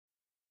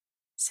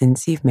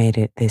Since you've made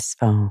it this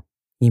far,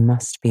 you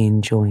must be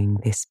enjoying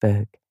this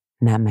book,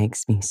 and that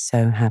makes me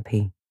so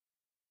happy.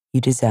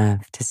 You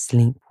deserve to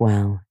sleep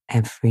well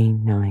every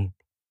night,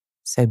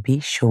 so be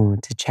sure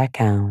to check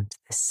out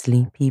the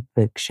Sleepy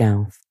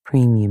Bookshelf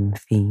premium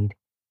feed,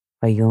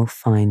 where you'll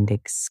find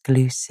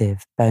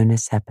exclusive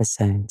bonus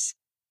episodes.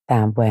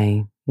 That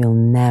way, you'll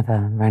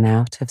never run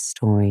out of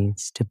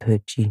stories to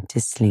put you to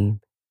sleep.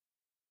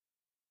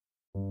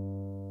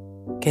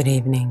 Good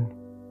evening,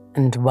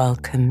 and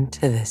welcome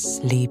to the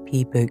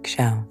Sleepy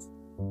Bookshelf,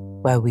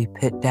 where we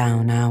put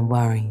down our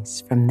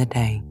worries from the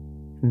day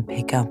and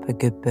pick up a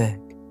good book.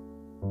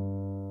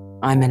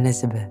 I'm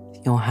Elizabeth,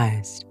 your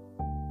host.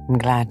 I'm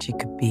glad you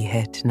could be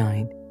here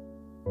tonight.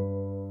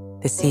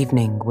 This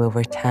evening we'll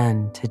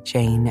return to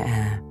Jane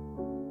Eyre.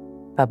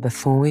 But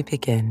before we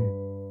begin,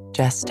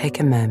 just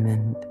take a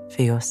moment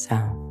for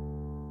yourself.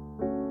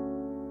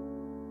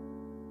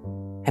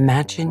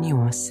 Imagine you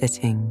are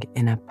sitting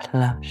in a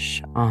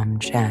plush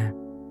armchair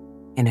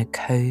in a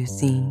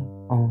cozy,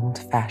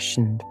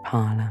 old-fashioned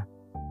parlour.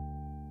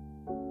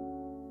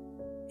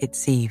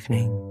 It's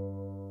evening,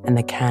 and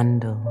the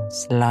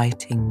candles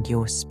lighting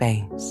your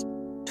space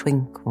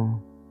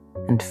twinkle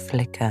and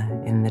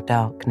flicker in the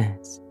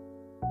darkness.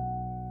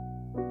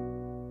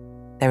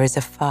 There is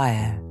a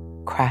fire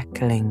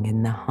crackling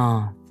in the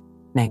hearth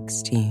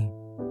next to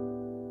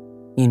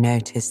you. You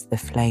notice the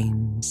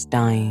flames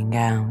dying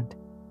out,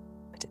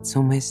 but it's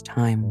almost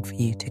time for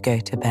you to go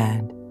to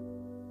bed,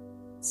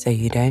 so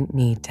you don't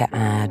need to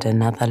add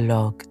another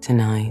log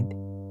tonight.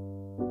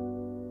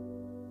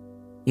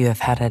 You have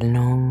had a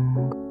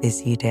long,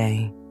 busy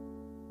day.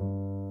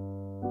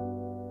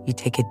 You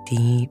take a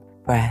deep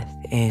breath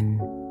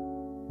in,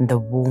 and the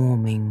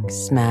warming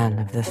smell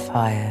of the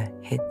fire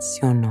hits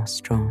your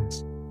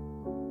nostrils.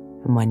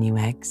 And when you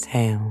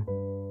exhale,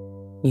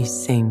 you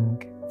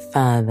sink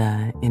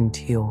further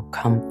into your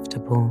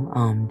comfortable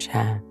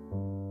armchair.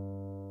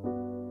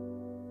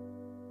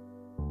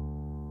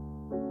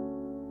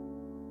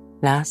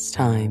 Last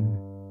time,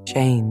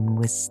 Jane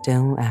was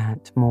still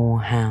at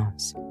Moor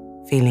House,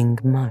 feeling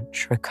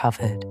much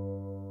recovered.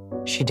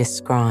 She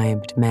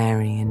described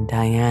Mary and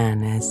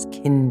Diane as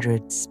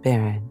kindred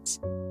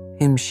spirits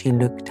whom she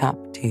looked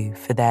up to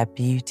for their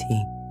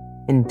beauty,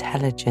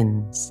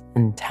 intelligence,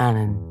 and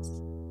talents.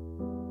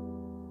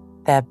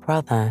 Their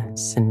brother,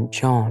 St.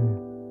 John,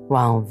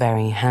 while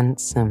very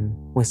handsome,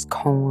 was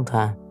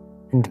colder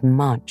and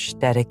much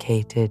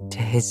dedicated to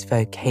his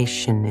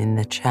vocation in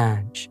the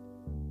church.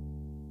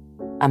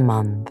 A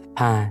month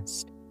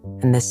passed,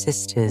 and the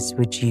sisters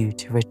were due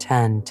to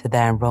return to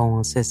their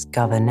roles as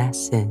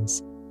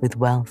governesses with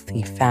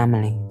wealthy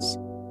families.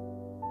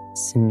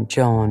 St.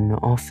 John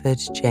offered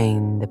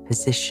Jane the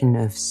position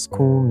of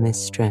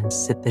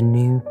schoolmistress at the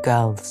new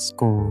girls'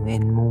 school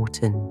in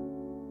Morton.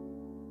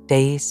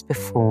 Days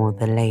before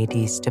the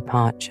ladies'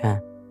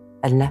 departure,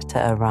 a letter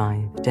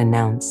arrived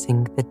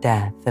announcing the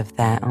death of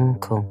their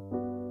uncle.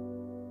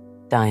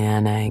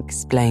 Diana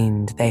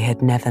explained they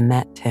had never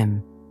met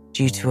him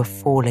due to a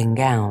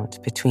falling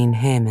out between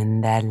him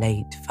and their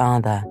late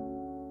father,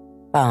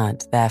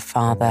 but their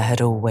father had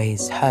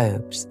always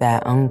hoped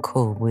their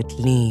uncle would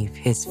leave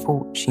his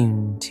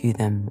fortune to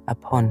them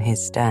upon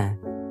his death.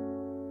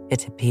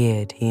 It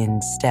appeared he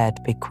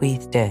instead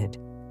bequeathed it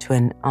to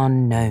an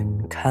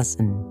unknown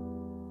cousin.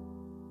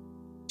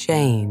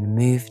 Jane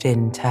moved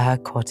into her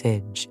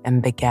cottage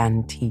and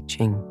began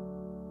teaching.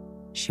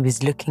 She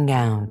was looking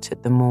out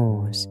at the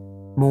moors,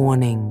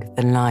 mourning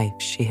the life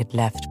she had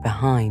left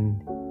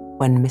behind,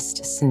 when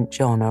Mr. St.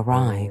 John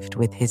arrived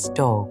with his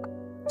dog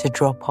to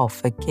drop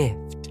off a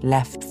gift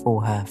left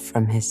for her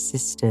from his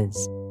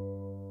sisters.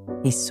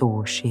 He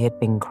saw she had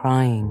been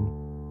crying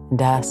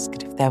and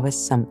asked if there was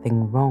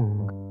something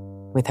wrong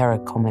with her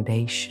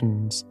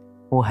accommodations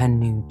or her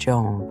new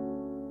job.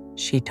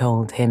 She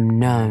told him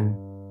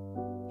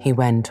no. He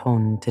went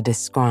on to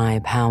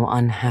describe how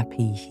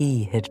unhappy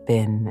he had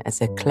been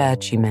as a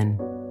clergyman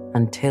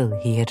until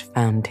he had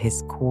found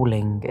his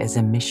calling as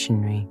a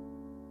missionary.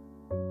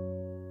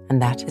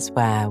 And that is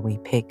where we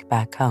pick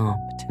back up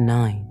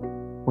tonight,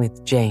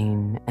 with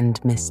Jane and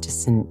Mr.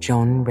 St.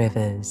 John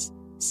Rivers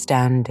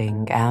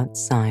standing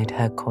outside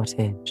her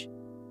cottage.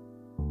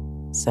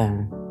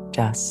 So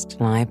just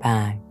lie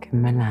back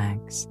and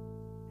relax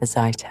as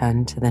I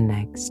turn to the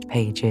next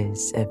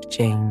pages of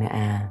Jane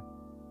Eyre.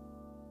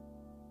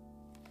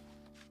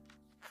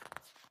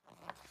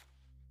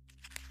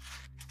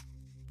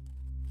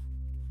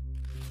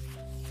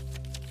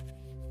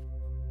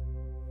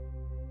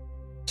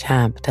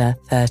 Chapter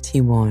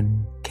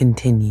 31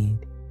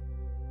 continued.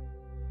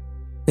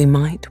 We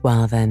might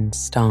well then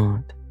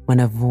start when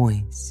a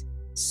voice,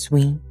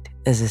 sweet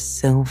as a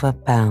silver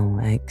bell,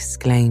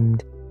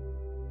 exclaimed,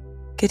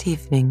 "Good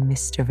evening,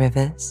 Mr.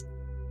 Rivers,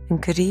 and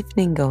good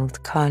evening,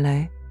 old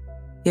Carlo.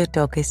 Your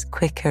dog is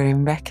quicker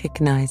in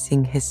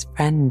recognizing his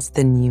friends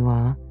than you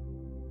are.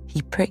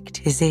 He pricked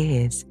his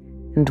ears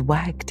and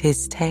wagged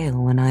his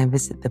tail when I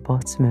was at the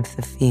bottom of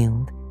the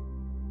field,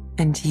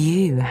 and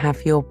you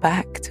have your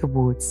back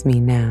towards me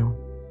now."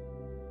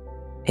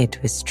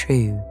 It was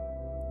true.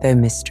 though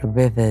Mr.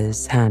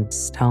 Rivers had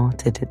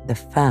started at the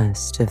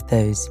first of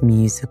those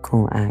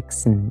musical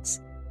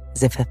accents,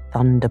 as if a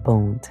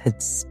thunderbolt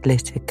had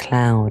split a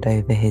cloud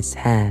over his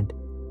head.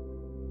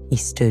 He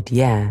stood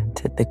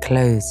yet at the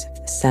close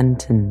of the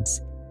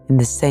sentence in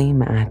the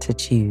same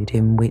attitude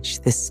in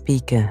which the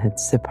speaker had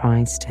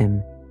surprised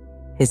him,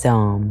 his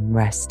arm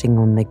resting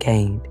on the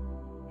gate,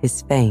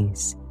 his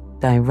face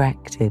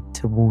directed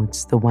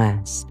towards the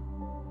west.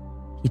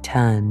 He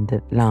turned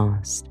at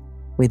last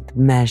with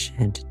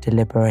measured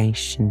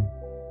deliberation.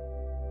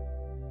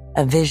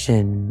 A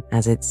vision,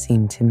 as it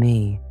seemed to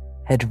me,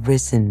 had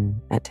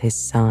risen at his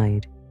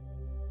side.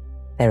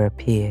 There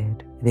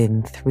appeared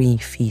within 3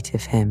 feet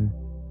of him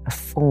a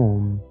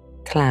form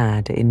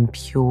clad in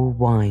pure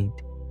white,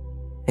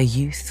 a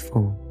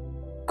youthful,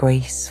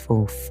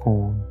 graceful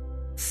form,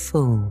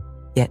 full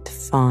yet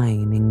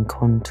fine in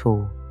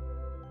contour.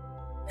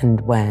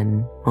 And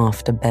when,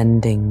 after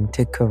bending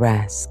to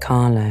caress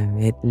Carlo,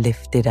 it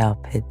lifted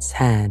up its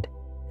head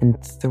and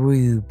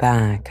threw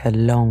back a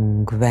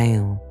long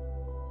veil,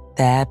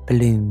 there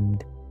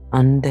bloomed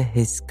under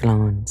his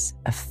glance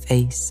a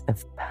face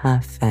of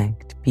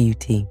perfect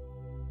beauty.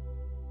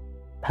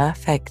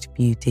 Perfect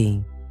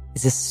beauty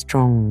is a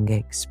strong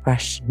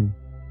expression,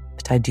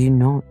 but I do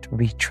not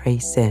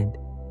retrace it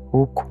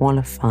or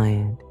qualify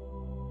it.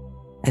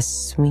 As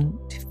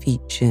sweet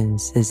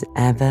features as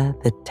ever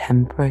the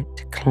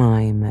temperate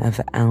clime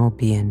of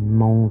Albion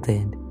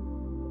moulded,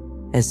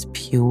 as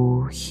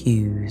pure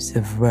hues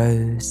of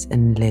rose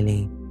and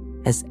lily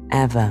as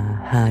ever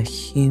her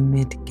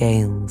humid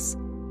gales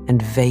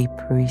and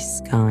vapory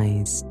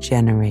skies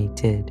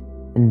generated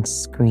and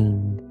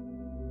screened,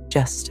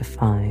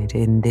 justified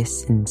in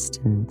this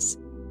instance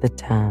the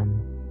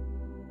term.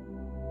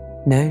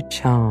 No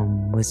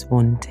charm was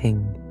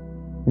wanting,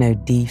 no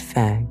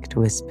defect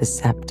was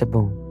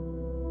perceptible.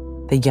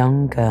 The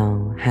young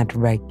girl had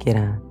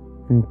regular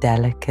and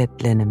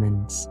delicate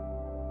lineaments,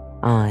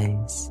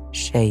 eyes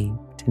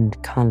shaped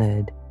and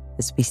coloured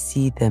as we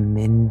see them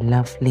in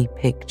lovely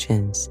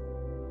pictures,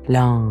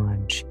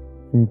 large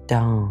and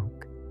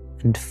dark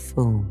and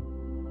full.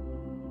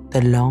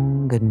 The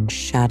long and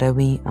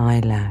shadowy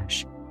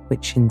eyelash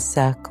which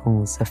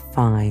encircles a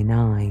fine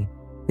eye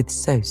with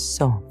so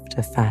soft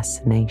a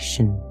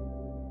fascination,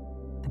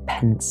 the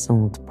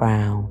penciled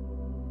brow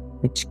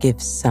which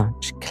gives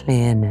such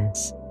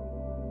clearness,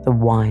 the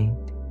white,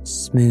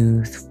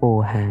 smooth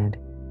forehead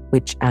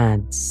which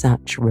adds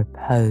such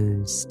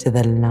repose to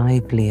the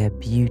livelier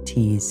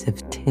beauties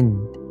of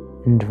tint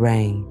and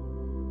ray,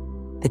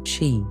 the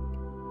cheek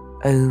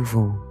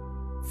oval,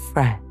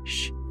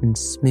 fresh and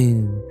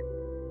smooth,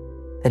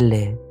 the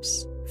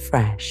lips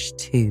fresh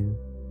too,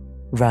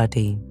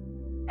 ruddy,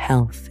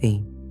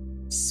 healthy,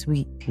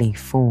 sweetly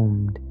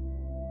formed,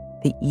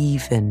 the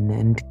even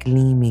and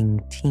gleaming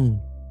teeth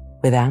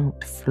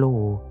without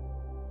flaw,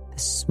 the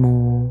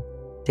small,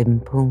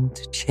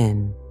 dimpled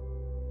chin,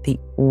 the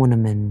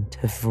ornament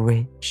of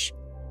rich,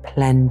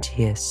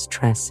 plenteous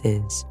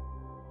tresses,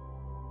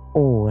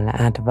 all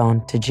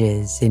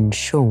advantages, in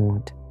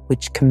short,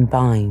 which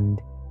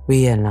combined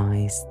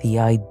realize the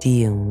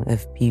ideal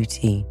of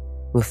beauty,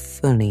 were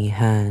fully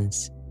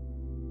hers.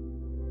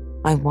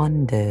 I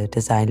wondered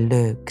as I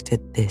looked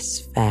at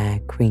this fair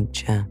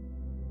creature.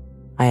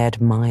 I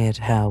admired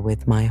her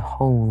with my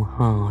whole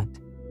heart.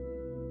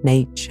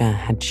 Nature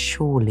had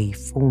surely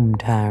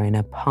formed her in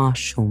a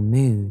partial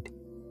mood,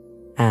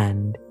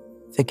 and,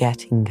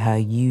 forgetting her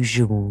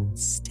usual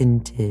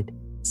stinted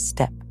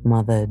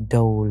stepmother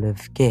dole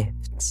of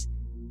gifts,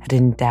 had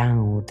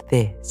endowed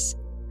this,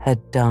 her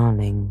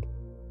darling,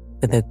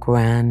 with a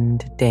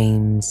grand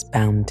dame's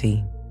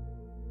bounty.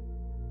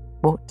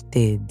 What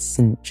did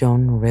St.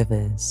 John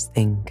Rivers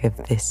think of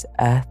this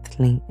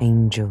earthly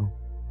angel?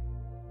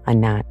 I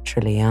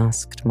naturally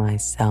asked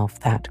myself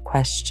that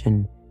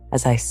question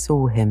as I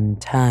saw him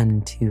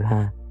turn to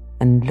her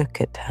and look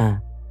at her,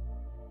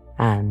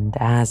 and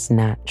as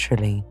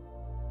naturally,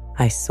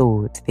 I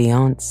sought the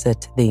answer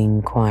to the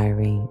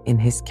inquiry in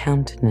his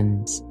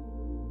countenance.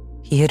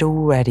 He had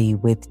already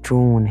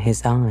withdrawn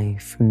his eye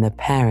from the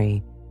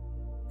Peri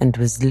and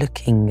was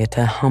looking at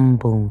a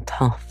humble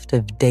tuft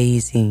of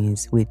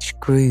daisies which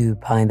grew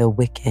by the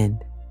wicket.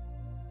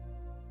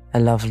 "A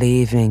lovely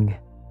evening,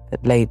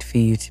 but late for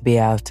you to be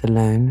out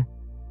alone,"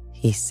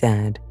 he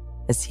said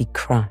as he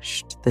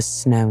crushed the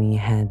snowy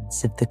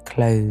heads of the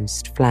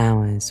closed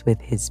flowers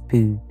with his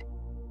boot.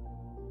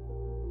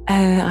 "Oh,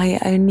 I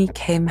only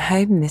came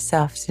home this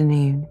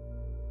afternoon."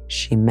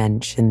 She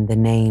mentioned the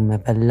name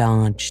of a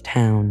large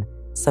town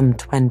some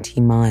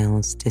 20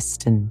 miles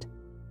distant.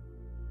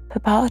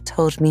 "Papa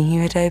told me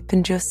you had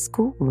opened your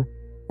school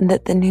and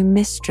that the new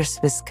mistress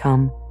was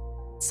come,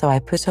 so I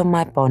put on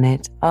my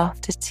bonnet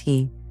after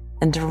tea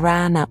and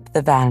ran up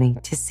the valley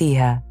to see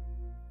her.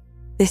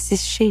 This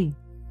is she?"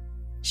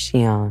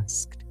 she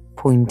asked,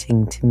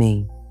 pointing to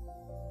me.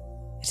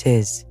 "It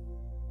is,"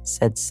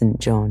 said St.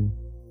 John.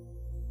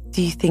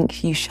 "Do you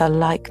think you shall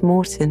like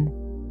Morton?"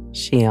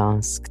 she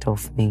asked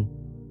of me,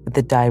 with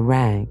a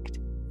direct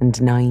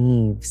and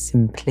naive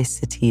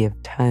simplicity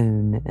of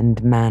tone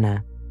and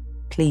manner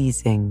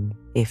pleasing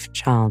if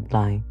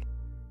childlike.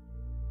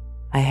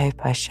 I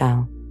hope I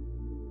shall.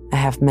 I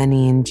have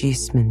many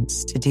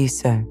inducements to do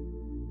so,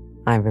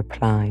 I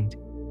replied.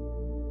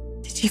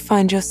 Did you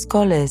find your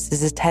scholars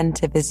as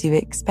attentive as you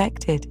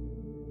expected?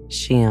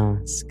 She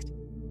asked.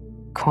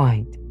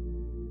 Quite,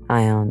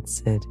 I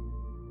answered.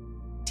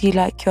 Do you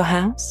like your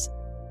house?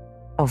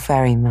 Oh,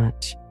 very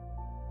much.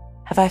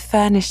 Have I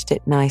furnished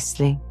it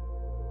nicely?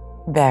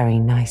 Very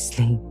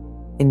nicely,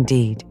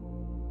 indeed.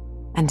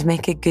 And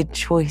make a good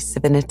choice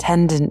of an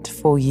attendant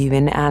for you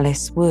in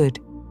Alice Wood.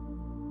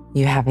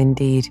 You have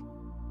indeed.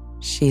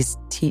 She is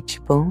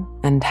teachable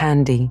and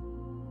handy.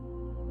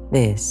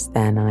 This,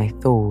 then, I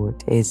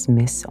thought, is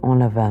Miss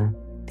Oliver,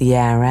 the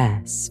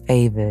heiress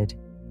favoured,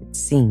 it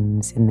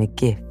seems, in the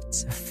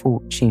gifts of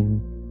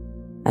fortune,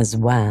 as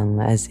well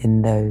as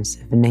in those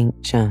of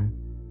nature.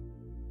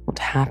 What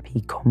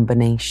happy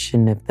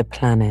combination of the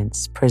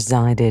planets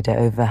presided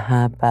over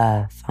her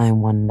birth, I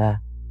wonder.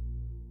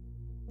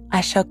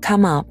 I shall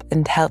come up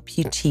and help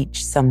you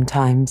teach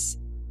sometimes,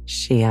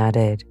 she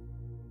added.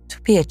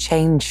 'Twill be a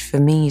change for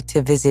me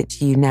to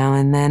visit you now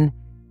and then,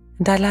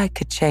 and I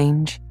like a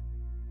change.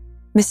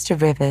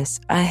 Mr. Rivers,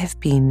 I have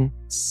been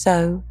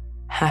so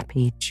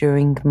happy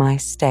during my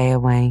stay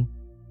away.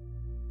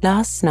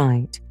 Last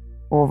night,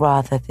 or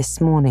rather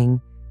this morning,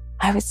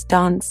 I was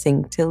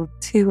dancing till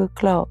 2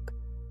 o'clock.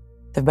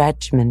 The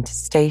regiment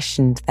is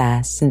stationed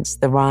there since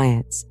the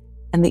riots,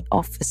 and the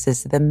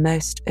officers are the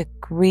most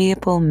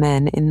agreeable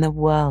men in the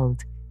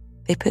world.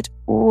 They put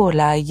all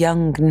our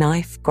young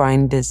knife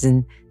grinders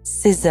and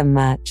scissor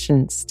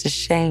merchants to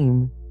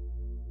shame.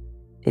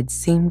 It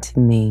seemed to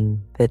me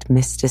that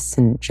Mr.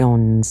 St.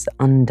 John's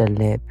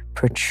underlip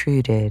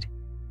protruded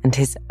and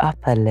his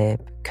upper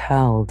lip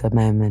curled a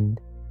moment.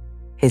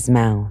 His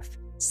mouth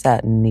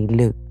certainly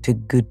looked a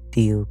good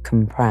deal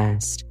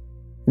compressed,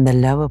 and the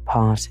lower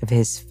part of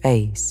his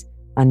face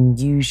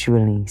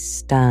unusually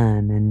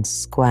stern and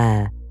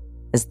square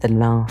as the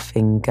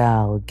laughing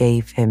girl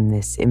gave him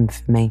this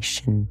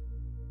information.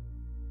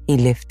 He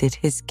lifted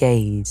his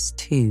gaze,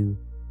 too,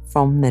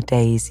 from the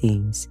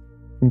daisies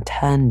and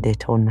turned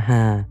it on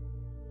her.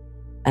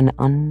 An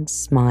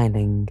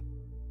unsmiling,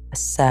 a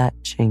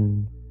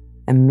searching,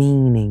 a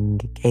meaning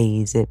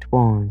gaze it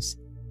was.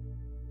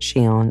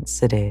 She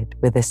answered it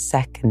with a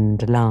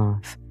second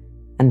laugh,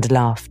 and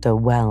laughter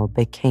well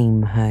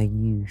became her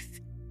youth,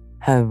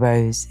 her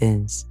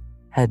roses,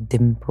 her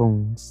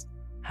dimples,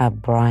 her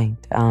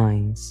bright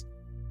eyes.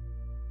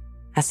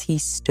 As he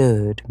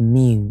stood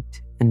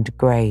mute and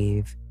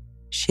grave,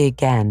 she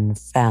again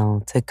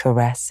fell to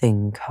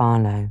caressing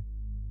Carlo.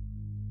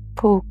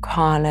 Poor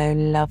Carlo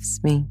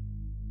loves me,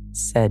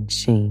 said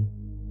she.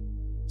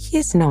 He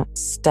is not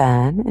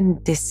stern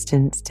and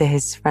distant to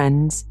his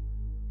friends,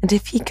 and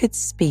if he could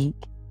speak,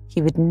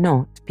 he would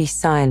not be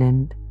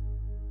silent.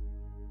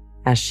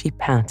 As she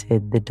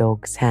patted the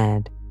dog's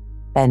head,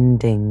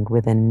 bending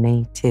with a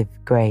native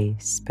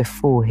grace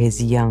before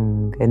his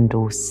young and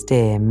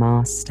austere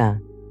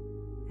master,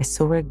 I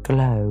saw a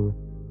glow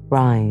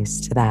rise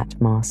to that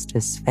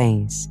master's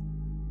face.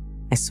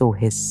 I saw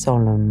his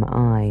solemn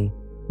eye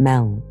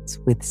melt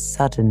with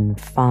sudden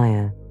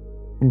fire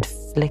and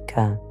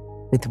flicker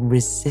with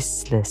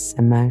resistless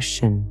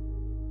emotion.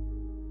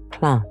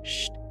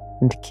 Flushed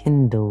and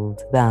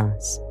kindled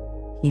thus,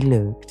 he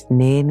looked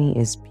nearly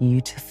as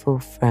beautiful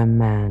for a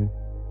man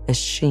as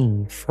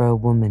she for a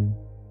woman.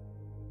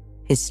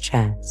 His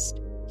chest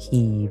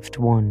heaved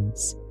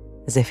once,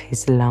 as if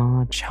his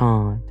large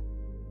heart,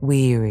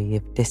 weary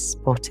of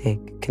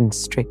despotic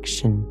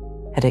constriction,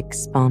 had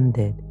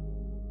expanded,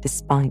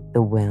 despite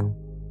the will,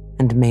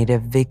 and made a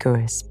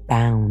vigorous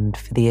bound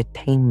for the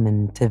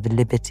attainment of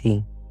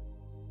liberty.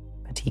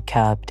 But he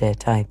curbed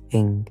it, I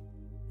think,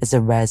 as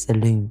a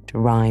resolute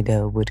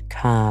rider would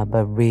curb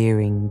a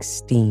rearing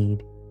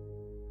steed.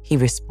 He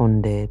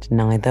responded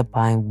neither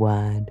by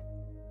word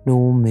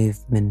nor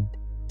movement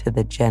to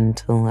the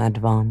gentle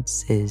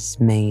advances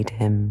made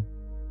him.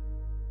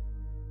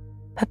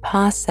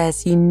 Papa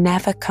says you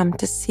never come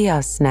to see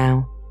us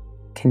now,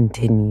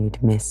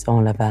 continued Miss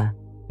Oliver,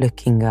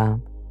 looking up.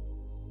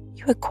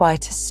 You are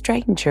quite a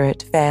stranger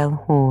at Vale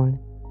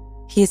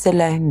Hall. He is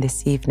alone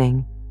this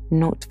evening,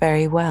 not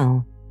very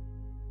well.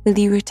 Will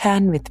you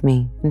return with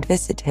me and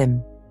visit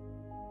him?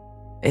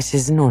 It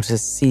is not a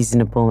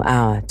seasonable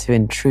hour to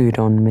intrude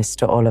on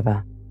Mr.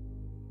 Oliver,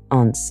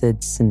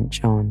 answered St.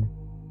 John.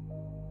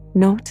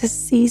 Not a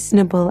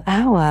seasonable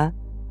hour,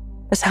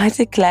 but I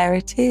declare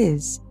it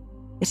is.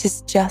 It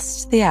is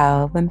just the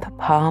hour when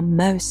Papa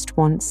most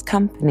wants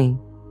company,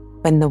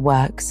 when the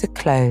works are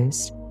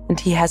closed and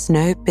he has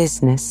no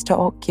business to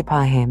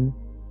occupy him.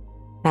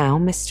 Now,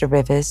 Mr.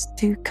 Rivers,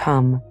 do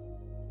come.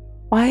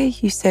 Why are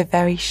you so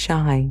very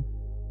shy,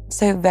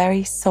 so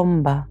very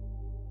sombre?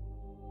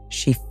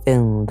 She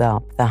filled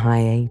up the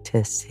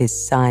hiatus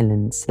his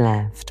silence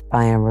left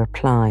by a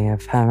reply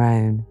of her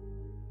own.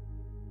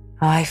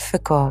 I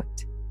forgot,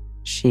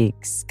 she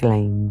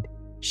exclaimed,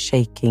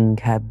 shaking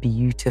her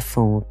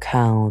beautiful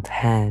curled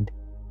head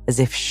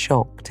as if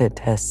shocked at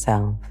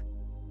herself.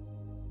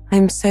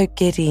 I'm so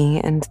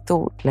giddy and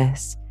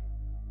thoughtless.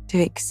 Do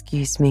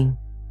excuse me.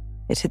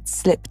 It had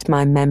slipped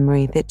my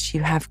memory that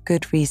you have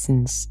good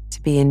reasons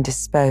to be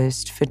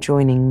indisposed for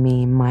joining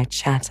me in my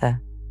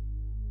chatter.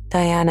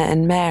 Diana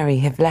and Mary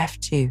have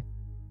left you,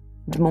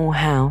 and Moor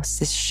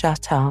House is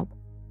shut up.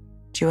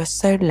 You are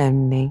so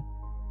lonely.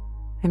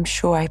 I'm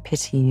sure I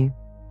pity you.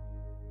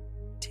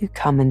 Do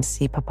come and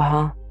see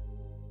Papa.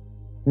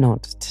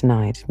 Not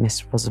tonight,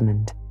 Miss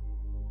Rosamond.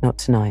 Not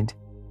tonight.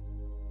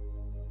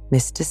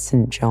 Mr.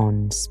 St.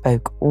 John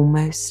spoke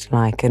almost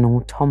like an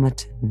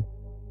automaton.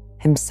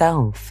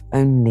 Himself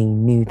only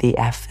knew the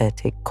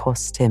effort it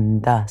cost him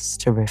thus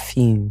to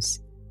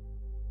refuse.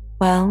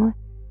 Well,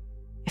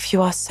 if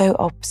you are so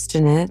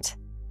obstinate,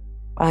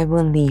 I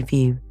will leave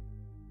you,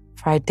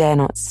 for I dare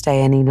not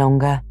stay any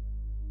longer.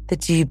 The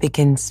dew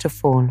begins to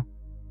fall.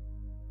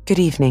 Good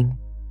evening.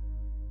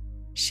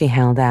 She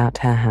held out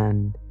her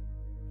hand.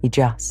 He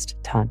just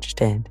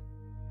touched it.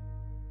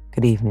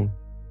 Good evening,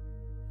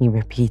 he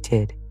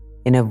repeated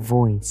in a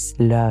voice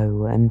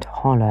low and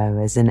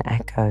hollow as an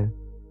echo.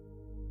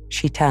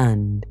 She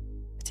turned,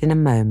 but in a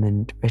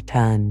moment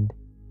returned.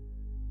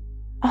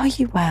 Are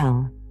you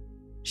well?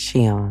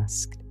 She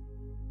asked.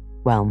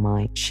 Well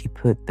might she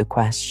put the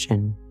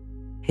question.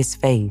 His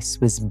face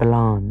was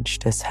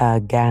blanched as her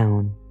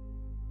gown.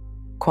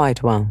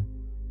 Quite well,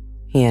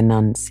 he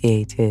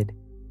enunciated,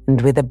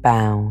 and with a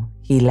bow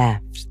he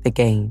left the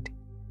gate.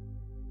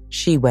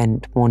 She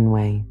went one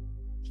way,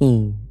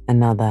 he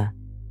another.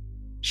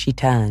 She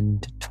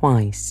turned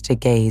twice to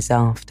gaze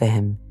after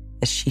him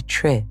as she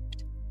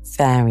tripped,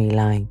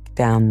 fairy-like,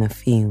 down the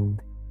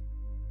field.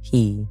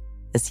 He,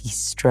 as he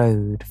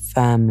strode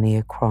firmly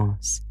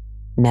across,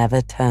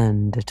 never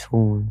turned at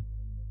all.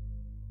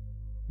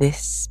 This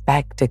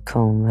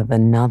spectacle of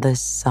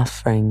another's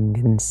suffering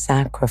and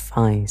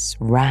sacrifice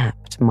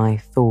wrapped my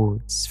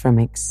thoughts from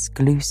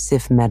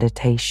exclusive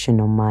meditation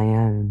on my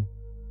own.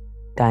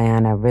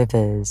 Diana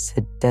Rivers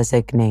had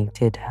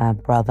designated her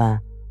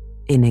brother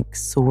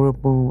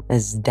inexorable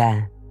as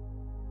death.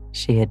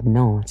 She had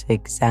not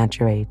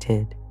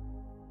exaggerated.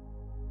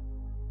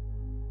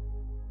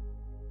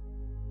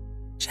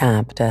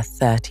 Chapter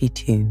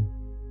 32.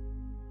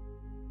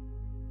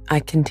 I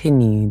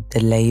continued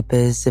the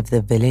labours of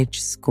the village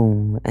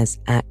school as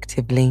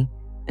actively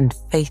and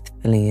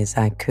faithfully as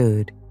I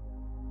could.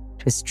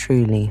 It was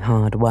truly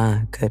hard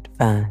work at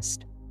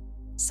first.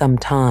 Some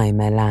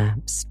time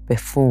elapsed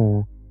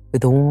before,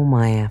 with all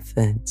my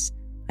efforts,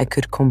 I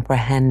could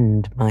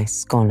comprehend my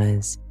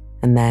scholars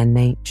and their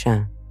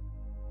nature.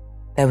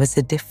 There was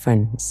a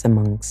difference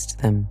amongst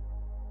them,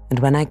 and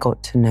when I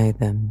got to know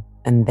them,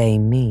 and they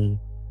me,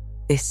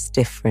 this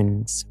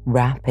difference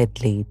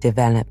rapidly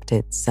developed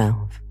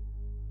itself.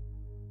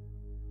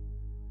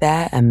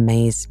 Their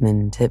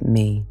amazement at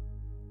me,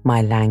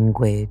 my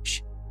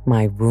language,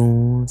 my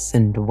rules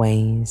and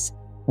ways,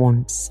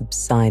 once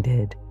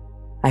subsided,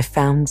 I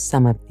found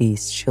some of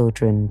these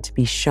children to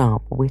be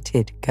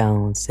sharp-witted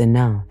girls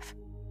enough.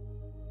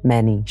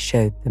 Many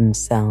showed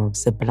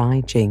themselves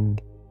obliging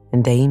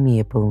and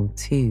amiable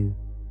too,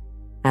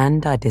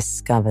 and I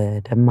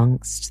discovered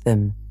amongst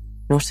them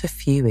not a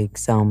few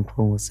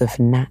examples of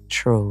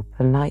natural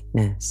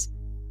politeness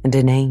and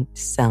innate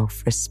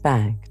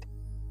self-respect,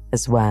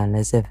 as well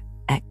as of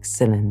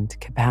excellent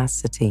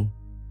capacity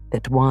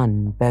that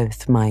won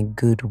both my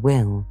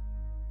goodwill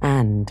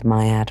and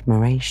my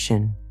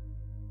admiration.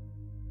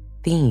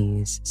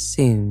 These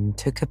soon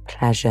took a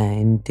pleasure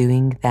in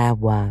doing their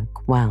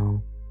work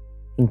well,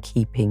 in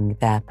keeping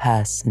their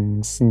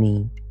persons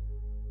neat,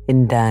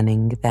 in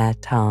learning their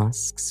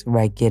tasks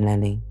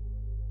regularly,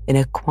 in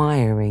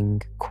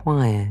acquiring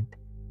quiet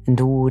and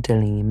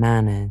orderly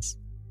manners.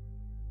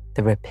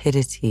 The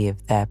rapidity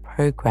of their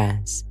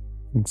progress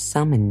in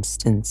some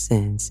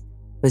instances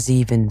was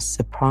even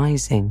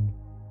surprising,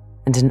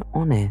 and an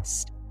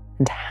honest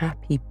and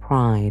happy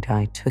pride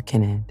I took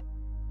in it.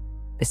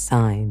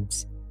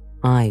 Besides,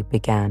 I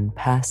began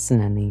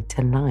personally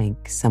to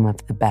like some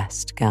of the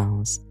best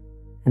girls,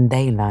 and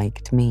they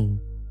liked me.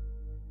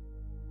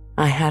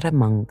 I had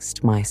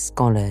amongst my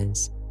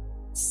scholars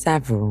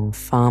several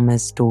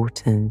farmers'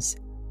 daughters,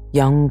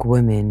 young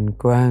women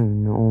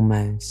grown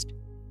almost.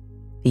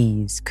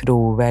 These could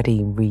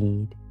already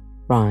read,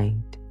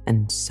 write,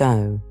 and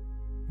sew,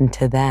 and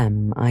to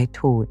them I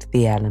taught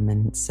the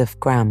elements of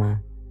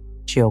grammar,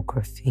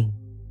 geography,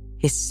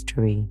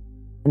 history,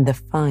 and the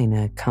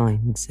finer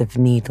kinds of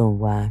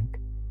needlework.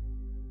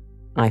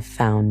 I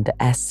found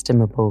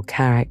estimable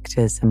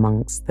characters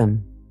amongst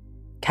them,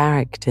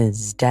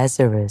 characters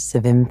desirous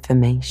of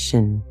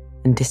information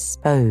and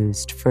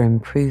disposed for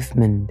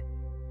improvement,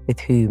 with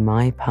whom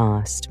I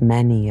passed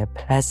many a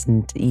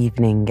pleasant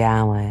evening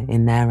hour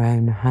in their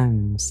own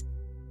homes.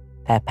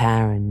 Their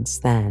parents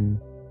then,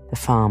 the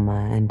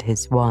farmer and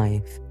his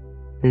wife,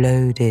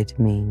 loaded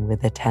me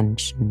with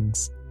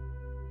attentions.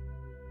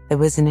 There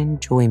was an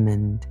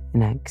enjoyment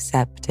in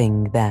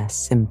accepting their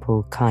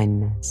simple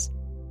kindness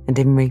and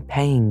in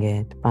repaying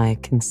it by a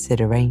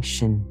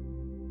consideration,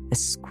 a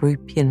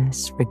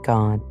scrupulous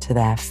regard to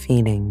their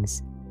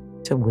feelings,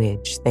 to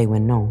which they were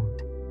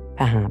not,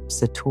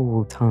 perhaps at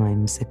all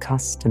times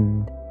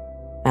accustomed,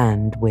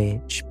 and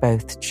which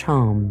both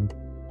charmed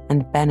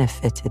and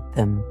benefited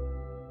them,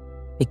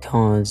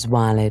 because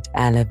while it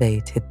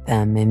elevated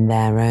them in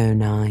their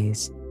own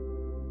eyes,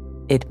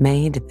 it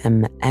made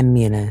them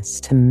emulous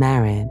to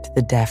merit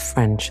the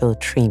deferential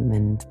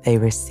treatment they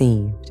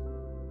received.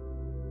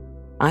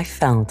 I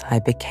felt I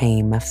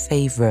became a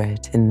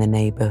favourite in the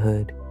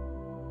neighbourhood.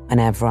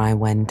 Whenever I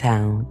went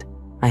out,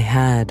 I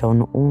heard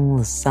on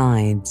all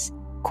sides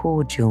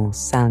cordial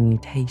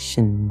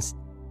salutations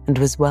and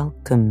was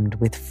welcomed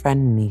with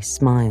friendly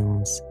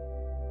smiles.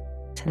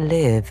 To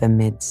live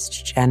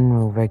amidst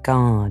general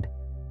regard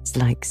is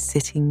like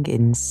sitting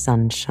in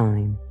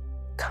sunshine,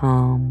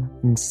 calm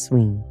and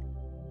sweet.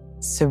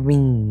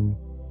 Serene,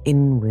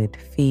 inward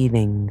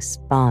feelings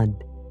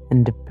bud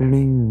and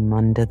bloom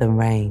under the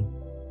ray.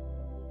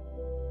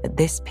 At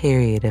this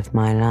period of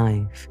my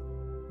life,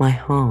 my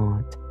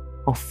heart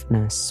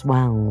oftener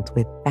swelled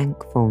with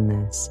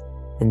thankfulness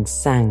than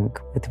sank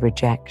with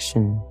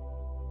rejection.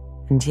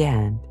 And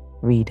yet,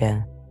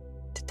 reader,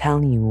 to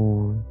tell you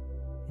all,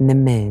 in the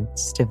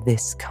midst of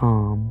this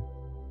calm,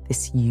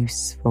 this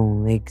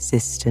useful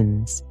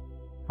existence,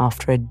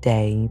 after a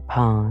day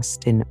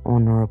passed in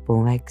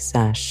honourable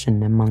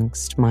exertion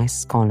amongst my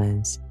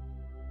scholars,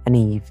 an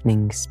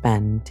evening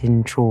spent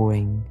in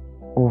drawing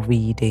or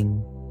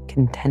reading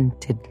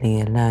contentedly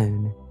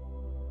alone,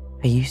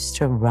 I used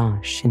to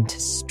rush into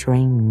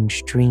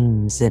strange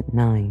dreams at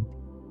night,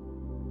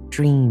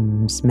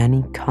 dreams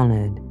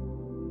many-coloured,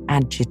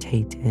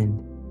 agitated,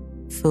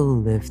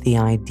 full of the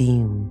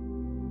ideal,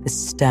 the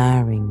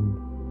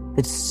stirring,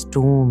 the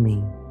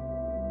stormy,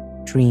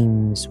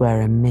 dreams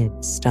where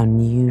amidst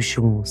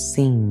unusual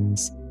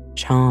scenes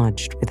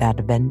charged with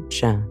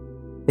adventure,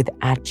 with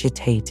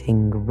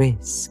agitating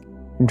risk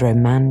and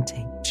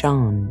romantic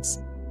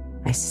chance,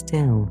 I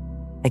still,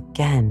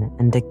 again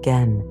and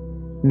again,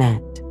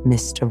 met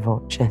Mr.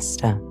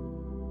 Rochester,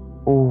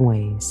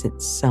 always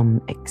at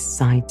some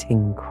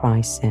exciting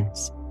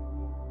crisis.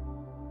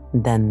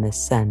 And then the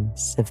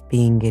sense of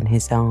being in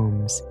his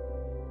arms,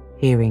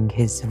 hearing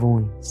his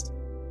voice,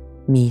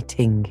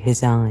 meeting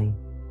his eye,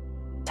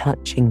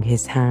 touching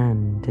his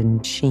hand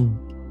and cheek,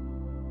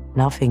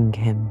 loving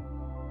him,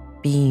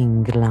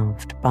 being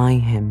loved by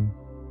him,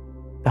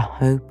 the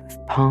hope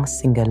of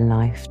passing a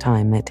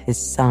lifetime at his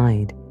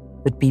side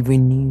would be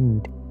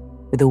renewed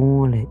with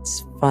all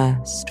its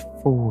first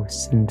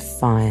force and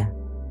fire.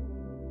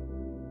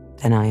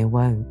 Then I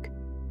awoke.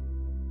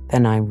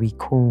 Then I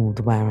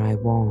recalled where I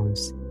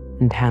was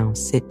and how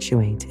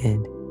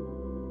situated.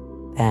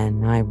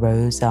 Then I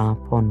rose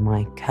up on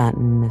my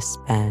curtainless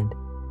bed,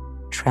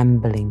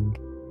 trembling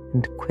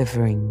and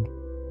quivering,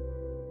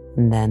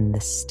 and then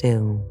the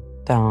still,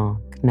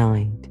 dark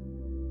night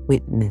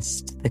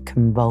witnessed the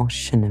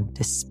convulsion of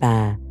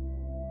despair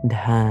and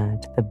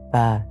heard the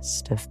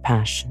burst of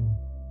passion.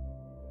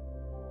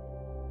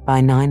 By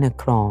 9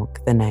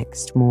 o'clock the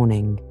next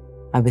morning,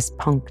 I was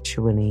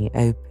punctually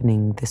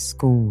opening the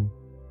school,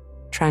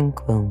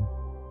 tranquil,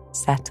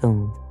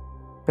 settled,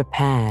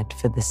 prepared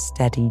for the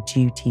steady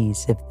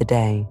duties of the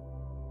day.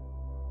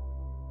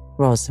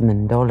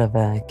 Rosamond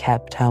Oliver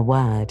kept her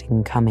word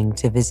in coming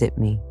to visit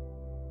me.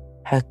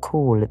 Her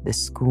call at the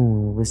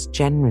school was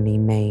generally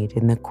made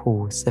in the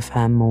course of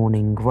her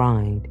morning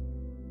ride.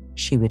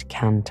 She would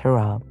canter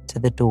up to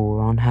the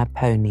door on her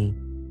pony,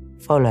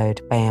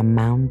 followed by a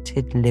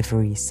mounted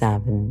livery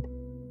servant.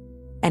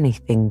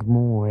 Anything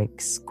more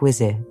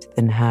exquisite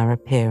than her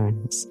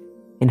appearance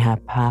in her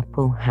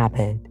purple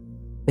habit,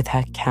 with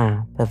her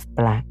cap of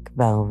black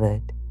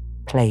velvet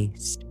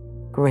placed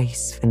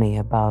gracefully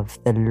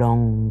above the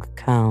long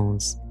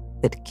curls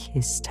that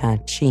kissed her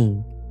cheek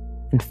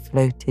and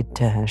floated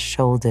to her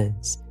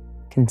shoulders,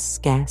 can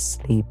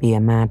scarcely be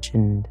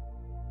imagined.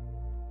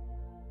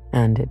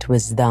 And it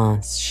was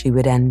thus she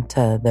would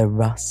enter the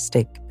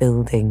rustic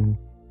building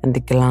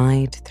and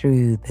glide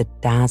through the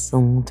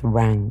dazzled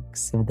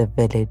ranks of the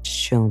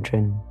village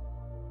children.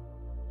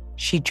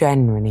 She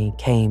generally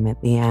came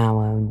at the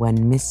hour when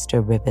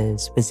Mr.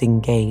 Rivers was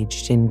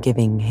engaged in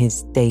giving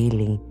his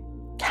daily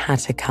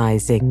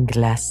catechizing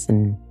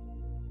lesson.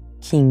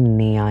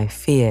 Keenly, I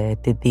fear,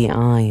 did the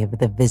eye of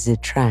the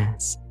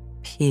visitress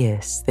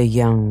pierce the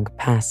young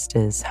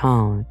pastor's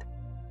heart.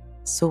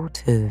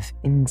 Sort of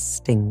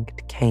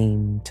instinct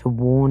came to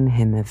warn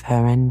him of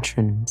her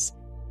entrance,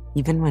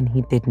 even when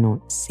he did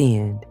not see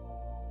it,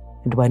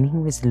 and when he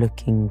was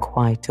looking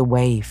quite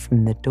away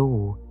from the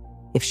door,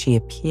 if she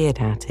appeared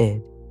at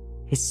it,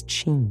 his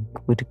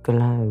cheek would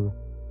glow,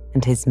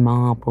 and his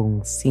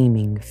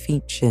marble-seeming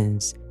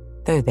features,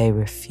 though they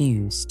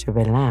refused to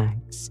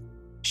relax,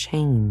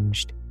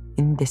 changed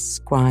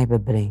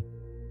indescribably,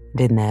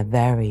 and in their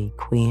very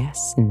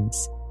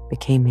quiescence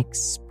became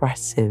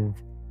expressive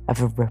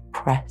of a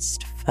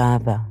repressed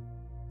fervour,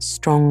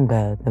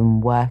 stronger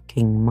than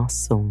working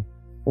muscle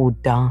or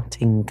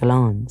darting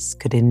glance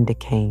could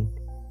indicate.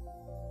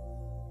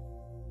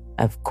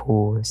 Of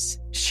course,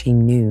 she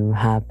knew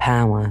her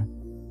power.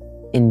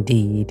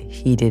 Indeed,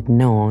 he did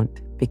not,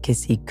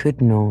 because he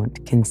could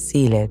not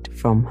conceal it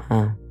from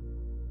her.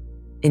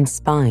 In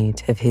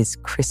spite of his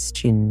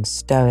Christian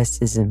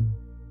stoicism,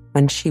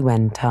 when she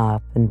went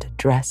up and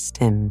addressed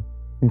him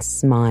and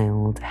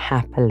smiled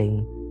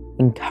happily,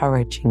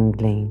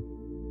 encouragingly,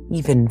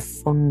 even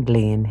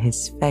fondly in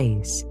his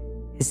face,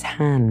 his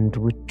hand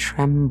would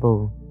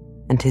tremble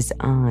and his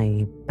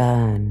eye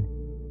burn.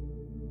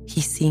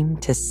 He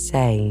seemed to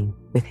say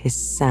with his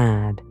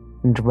sad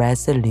and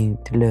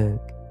resolute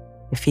look,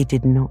 if he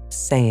did not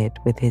say it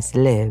with his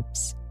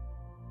lips,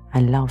 "I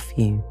love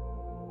you,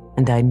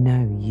 and I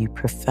know you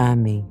prefer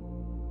me.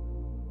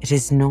 It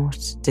is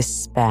not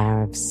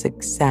despair of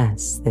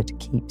success that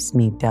keeps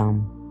me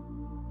dumb.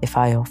 If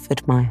I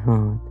offered my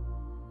heart,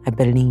 I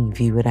believe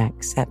you would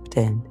accept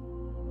it.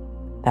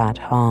 That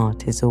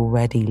heart is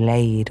already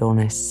laid on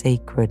a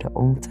sacred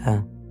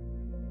altar.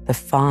 The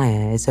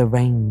fire is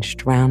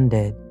arranged round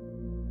it.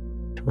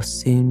 It will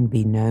soon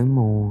be no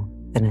more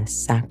than a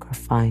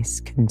sacrifice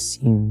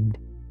consumed."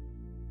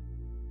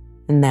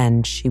 And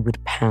then she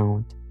would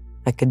pout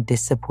like a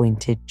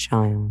disappointed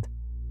child.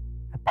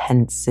 A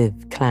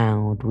pensive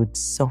cloud would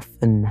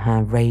soften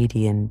her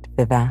radiant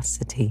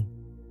vivacity,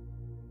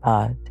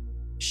 but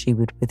she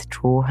would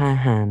withdraw her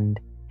hand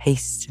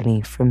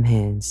hastily from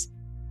his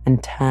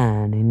and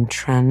turn in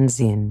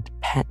transient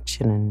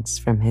petulance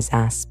from his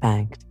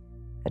aspect,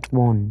 at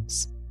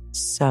once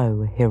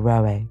so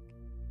heroic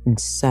and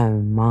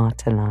so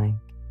martyr-like.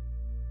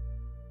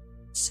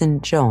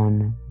 St.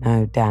 John,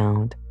 no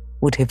doubt,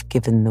 would have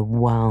given the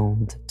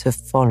world to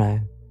follow,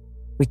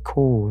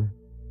 recall,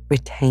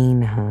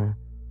 retain her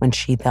when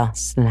she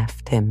thus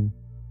left him,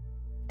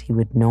 but he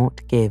would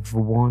not give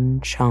one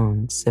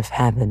chance of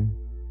heaven,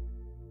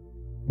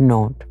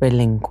 not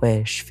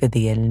relinquish for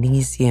the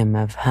Elysium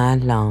of her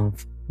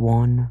love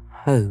one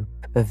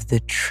hope of the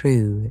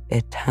true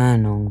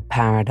eternal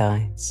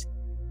paradise.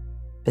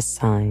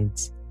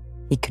 Besides,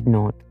 he could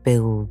not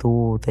build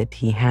all that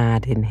he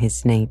had in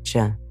his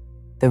nature,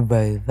 the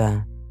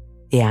rover,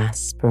 the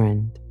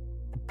aspirant,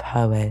 the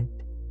poet,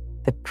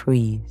 the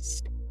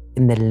priest,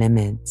 in the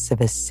limits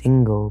of a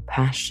single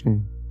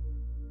passion.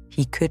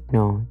 He could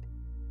not,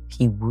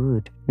 he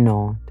would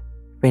not,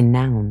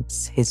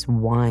 renounce his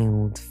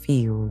wild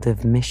field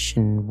of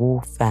mission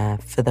warfare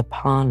for the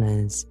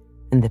parlours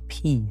and the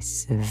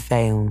peace of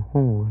Vale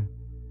Hall.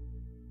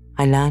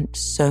 I learnt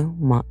so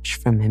much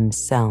from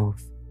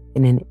himself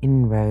in an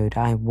inroad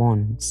I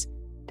once,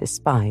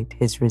 despite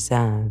his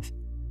reserve,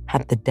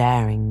 had the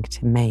daring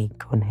to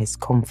make on his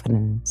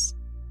confidence.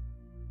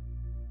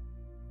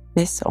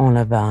 Miss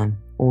Oliver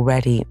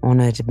already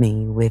honoured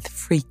me with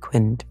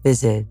frequent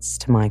visits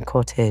to my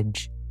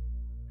cottage.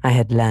 I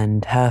had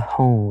learned her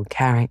whole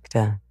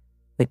character,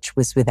 which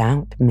was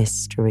without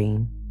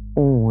mystery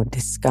or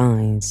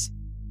disguise.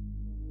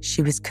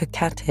 She was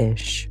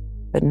coquettish,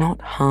 but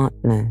not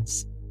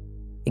heartless,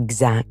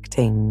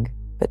 exacting,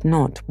 but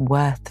not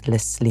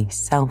worthlessly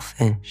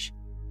selfish.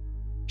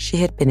 She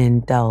had been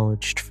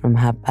indulged from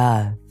her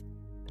birth,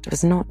 but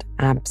was not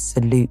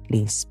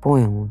absolutely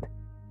spoiled.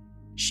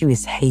 She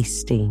was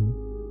hasty,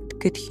 but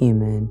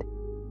good-humoured,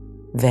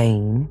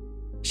 vain.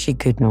 She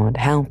could not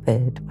help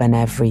it when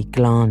every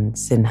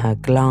glance in her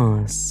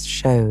glass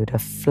showed a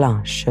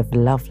flush of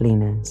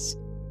loveliness,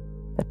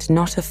 but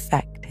not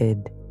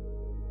affected,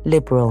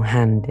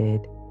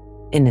 liberal-handed,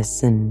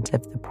 innocent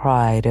of the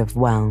pride of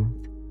wealth,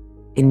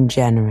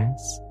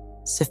 ingenuous,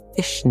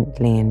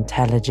 sufficiently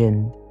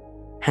intelligent,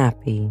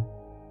 happy,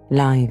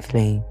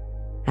 lively,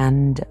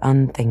 and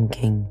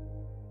unthinking.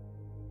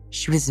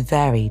 She was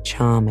very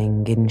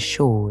charming, in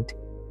short,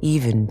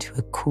 even to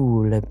a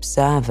cool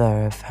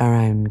observer of her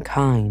own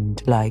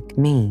kind like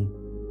me.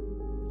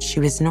 She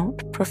was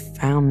not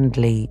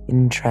profoundly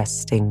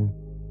interesting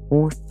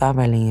or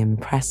thoroughly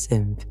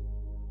impressive.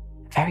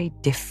 A very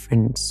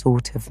different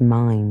sort of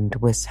mind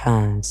was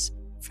hers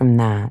from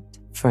that,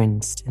 for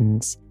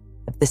instance,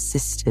 of the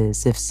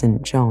Sisters of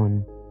St.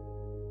 John.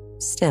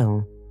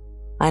 Still,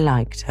 I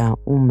liked her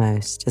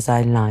almost as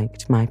I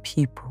liked my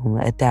pupil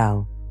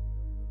Adele,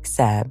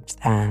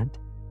 except that,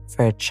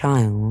 for a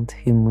child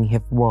whom we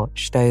have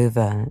watched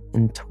over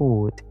and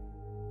taught,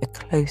 a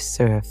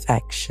closer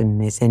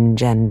affection is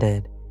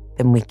engendered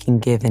than we can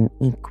give an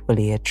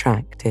equally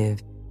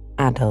attractive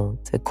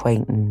adult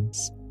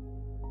acquaintance.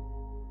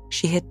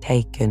 She had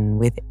taken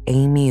with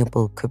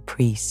amiable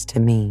caprice to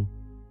me.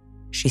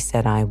 She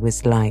said I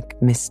was like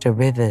Mr.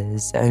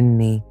 Rivers,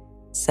 only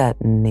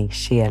certainly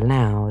she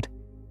allowed,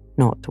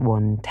 not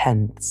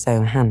 1/10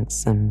 so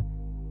handsome,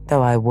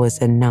 though I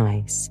was a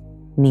nice,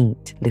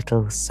 neat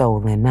little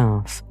soul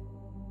enough.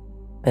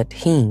 But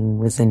he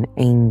was an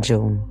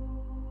angel.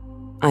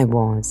 I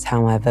was,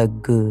 however,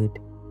 good,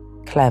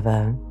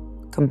 clever,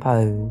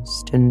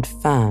 composed, and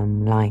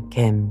firm like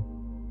him.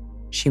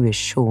 She was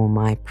sure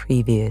my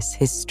previous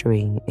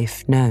history,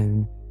 if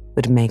known,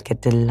 would make a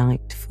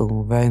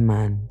delightful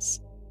romance.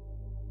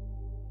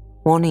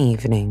 One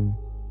evening,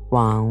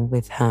 while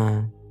with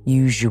her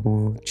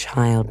usual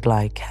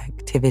childlike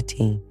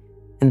activity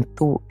and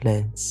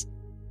thoughtless,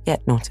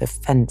 yet not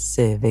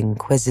offensive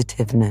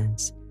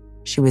inquisitiveness,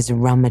 she was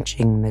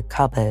rummaging the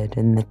cupboard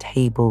and the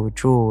table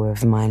drawer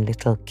of my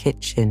little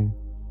kitchen,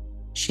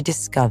 she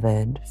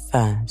discovered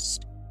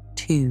first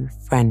 2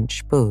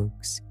 French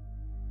books,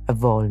 a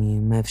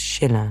volume of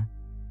Schiller,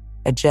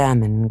 a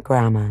German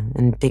grammar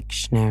and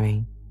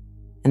dictionary,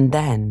 and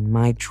then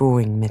my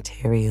drawing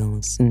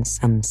materials and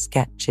some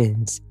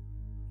sketches,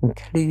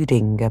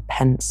 including a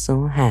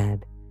pencil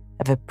head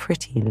of a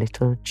pretty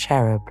little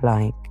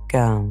cherub-like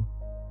girl,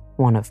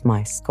 one of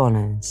my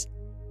scholars,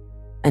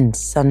 and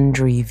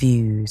sundry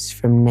views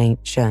from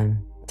nature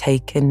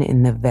taken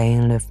in the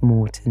Vale of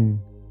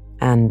Morton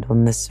and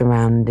on the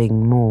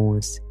surrounding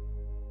moors.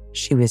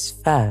 She was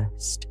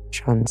first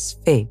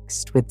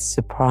transfixed with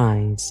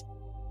surprise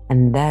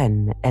and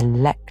then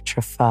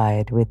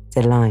electrified with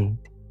delight.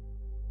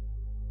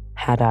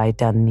 Had I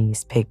done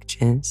these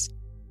pictures?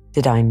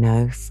 Did I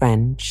know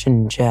French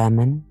and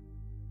German?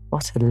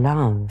 What a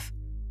love,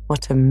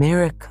 what a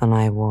miracle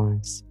I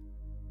was.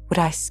 Would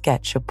I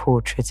sketch a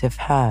portrait of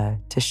her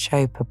to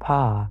show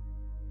Papa?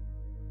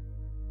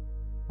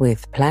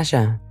 With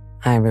pleasure,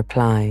 I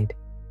replied,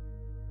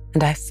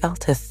 and I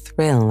felt a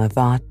thrill of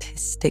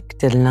artistic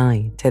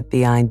delight at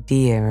the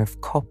idea of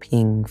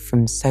copying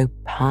from so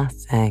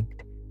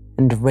perfect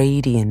and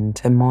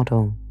radiant a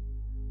model.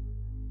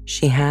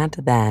 She had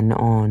then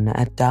on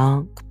a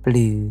dark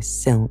blue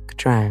silk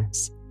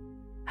dress.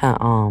 Her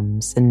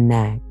arms and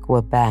neck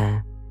were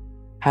bare.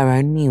 Her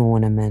only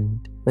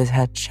ornament was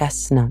her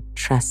chestnut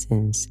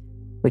tresses,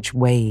 which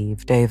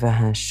waved over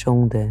her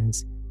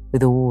shoulders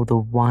with all the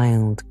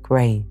wild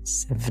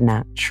grace of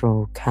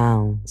natural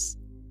curls.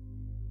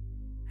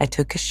 I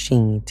took a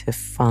sheet of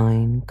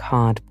fine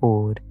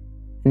cardboard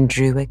and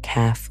drew a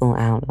careful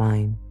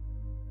outline.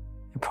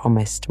 I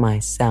promised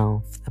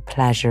myself the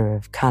pleasure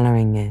of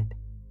colouring it,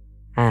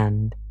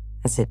 and,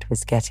 as it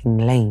was getting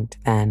late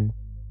then,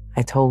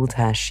 I told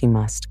her she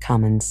must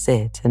come and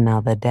sit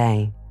another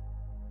day.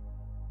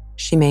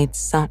 She made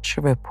such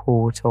a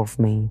report of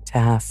me to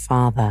her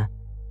father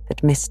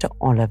that Mr.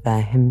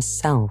 Oliver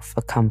himself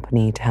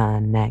accompanied her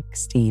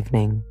next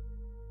evening,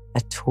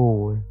 a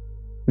tall,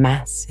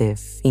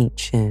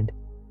 massive-featured,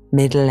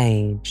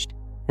 middle-aged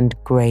and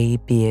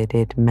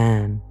grey-bearded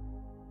man,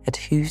 at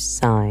whose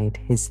side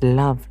his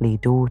lovely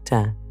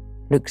daughter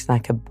looked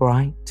like a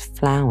bright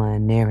flower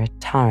near a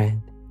turret.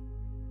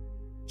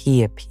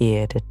 He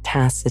appeared a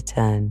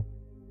taciturn,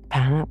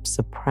 perhaps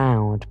a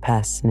proud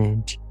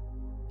personage,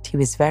 but he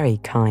was very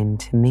kind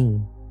to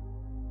me.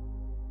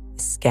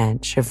 The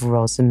sketch of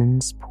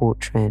Rosamond's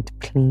portrait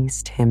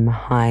pleased him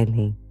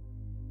highly.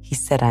 He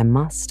said I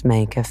must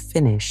make a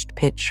finished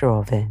picture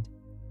of it.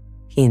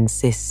 He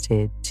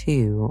insisted,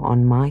 too,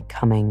 on my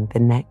coming the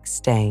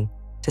next day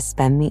to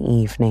spend the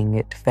evening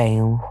at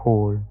Vale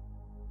Hall.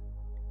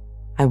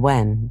 I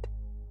went,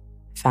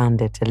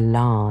 found it a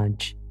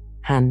large,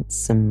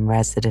 handsome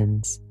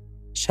residence,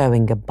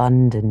 showing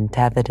abundant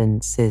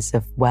evidences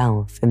of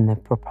wealth in the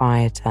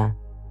proprietor.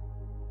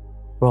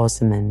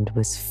 Rosamond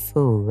was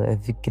full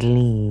of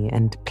glee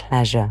and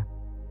pleasure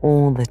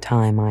all the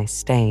time I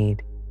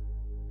stayed.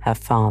 Her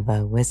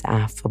father was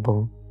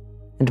affable,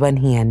 and when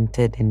he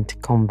entered into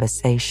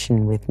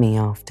conversation with me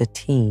after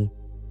tea,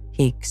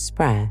 he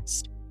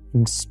expressed,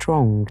 in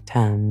strong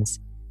terms,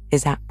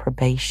 his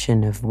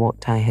approbation of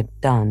what I had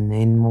done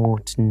in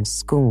Morton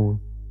School,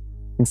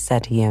 and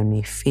said he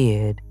only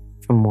feared,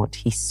 from what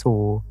he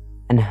saw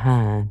and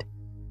heard,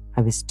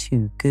 I was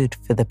too good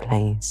for the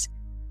place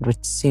and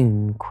would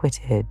soon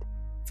quit it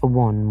for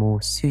one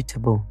more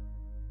suitable.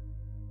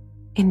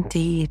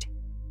 "Indeed,"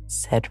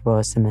 said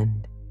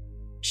Rosamond,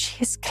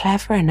 "she is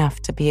clever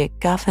enough to be a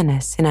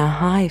governess in a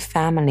high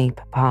family,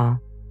 Papa."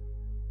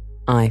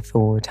 I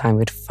thought I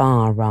would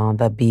far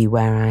rather be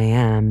where I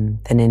am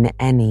than in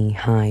any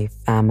high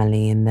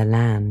family in the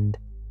land.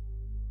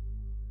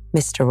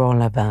 Mr.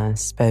 Oliver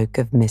spoke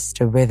of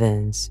Mr.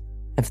 Rivers,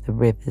 of the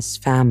Rivers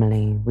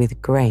family,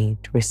 with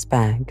great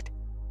respect.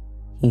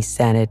 He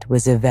said it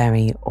was a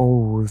very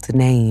old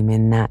name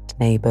in that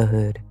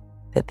neighbourhood,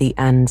 that the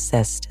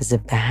ancestors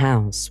of the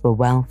house were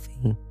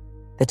wealthy,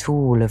 that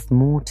all of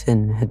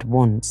Morton had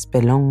once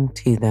belonged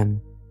to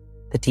them,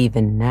 that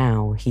even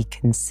now he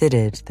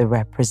considered the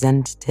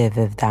representative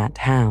of that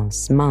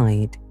house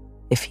might,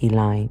 if he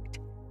liked,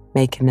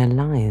 make an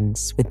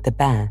alliance with the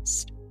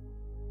best.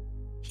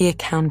 He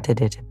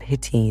accounted it a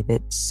pity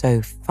that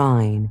so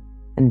fine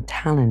and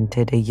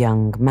talented a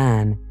young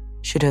man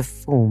should have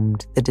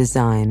formed the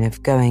design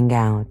of going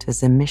out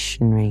as a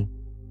missionary.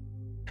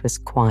 It was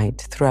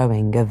quite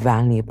throwing a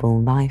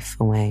valuable life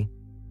away.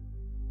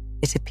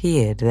 It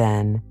appeared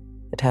then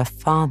that her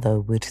father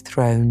would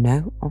throw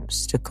no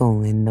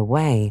obstacle in the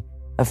way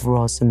of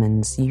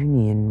Rosamond's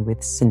union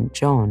with St.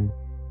 John.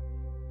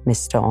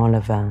 Mr.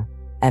 Oliver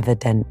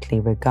evidently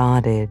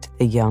regarded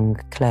the young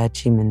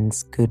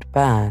clergyman's good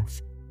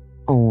birth,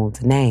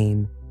 old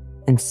name,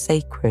 and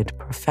sacred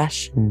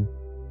profession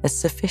as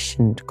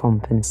sufficient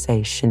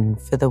compensation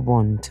for the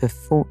want of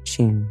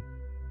fortune.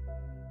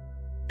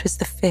 It was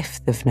the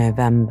 5th of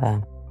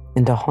November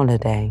and a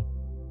holiday.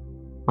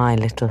 My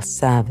little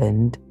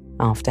servant,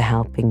 after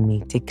helping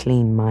me to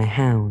clean my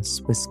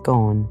house, was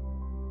gone,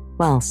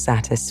 well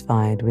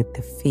satisfied with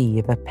the fee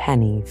of a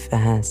penny for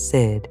her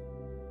Cid,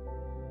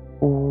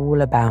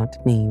 all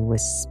about me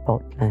was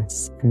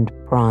spotless and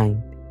bright.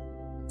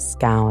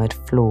 Scoured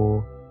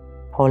floor,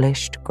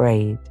 polished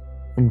grate,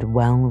 and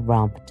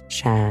well-rubbed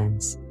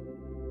chairs.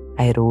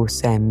 I had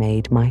also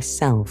made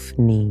myself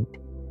neat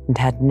and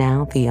had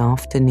now the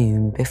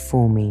afternoon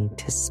before me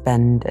to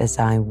spend as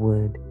I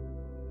would.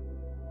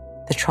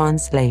 The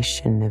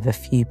translation of a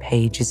few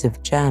pages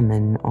of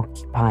German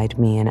occupied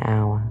me an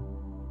hour.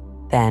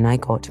 Then I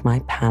got my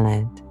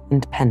palette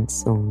and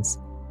pencils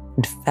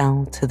and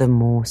fell to the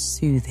more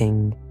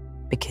soothing,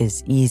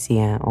 because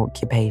easier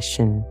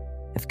occupation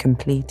of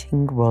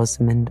completing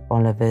Rosamond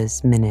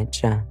Oliver's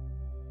miniature.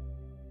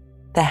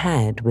 The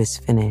head was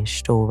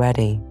finished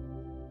already.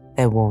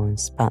 There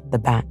was but the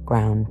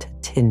background to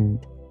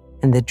tint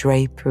and the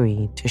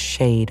drapery to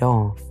shade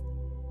off,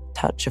 a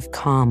touch of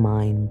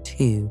carmine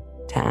too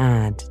to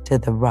add to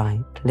the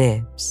ripe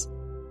lips,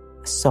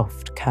 a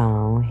soft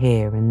curl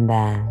here and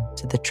there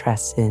to the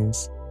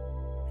tresses,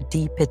 a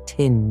deeper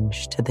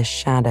tinge to the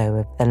shadow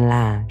of the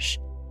lash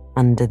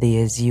under the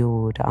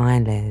azured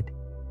eyelid.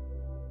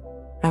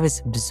 I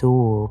was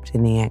absorbed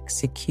in the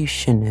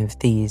execution of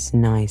these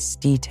nice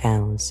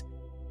details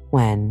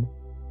when,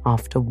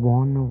 after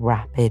one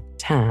rapid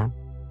tap,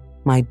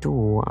 my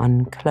door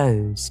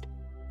unclosed,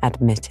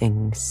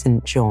 admitting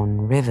St. John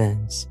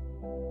Rivers.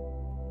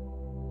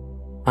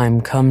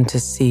 "I'm come to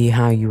see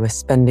how you are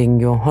spending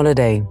your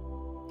holiday,"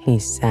 he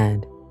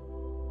said.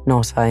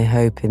 "Not, I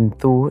hope, in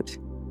thought?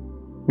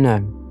 No,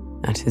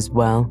 that is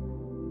well.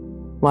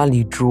 While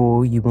you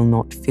draw, you will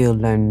not feel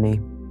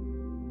lonely.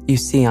 You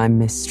see, I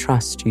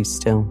mistrust you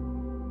still,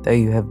 though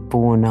you have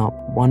borne up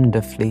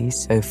wonderfully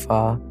so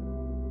far.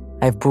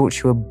 I have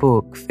brought you a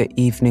book for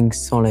evening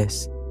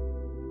solace."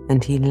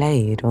 And he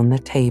laid on the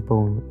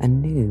table a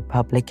new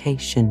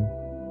publication,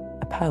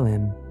 a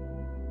poem.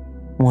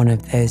 One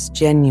of those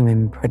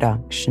genuine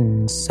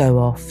productions so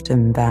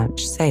often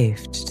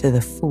vouchsafed to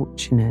the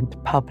fortunate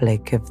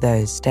public of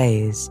those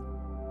days,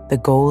 the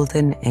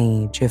golden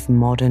age of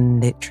modern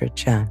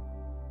literature.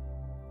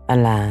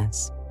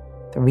 Alas,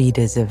 the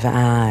readers of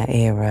our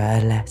era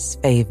are less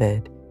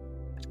favoured,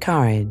 but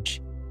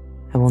courage,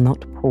 I will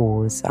not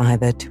pause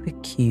either to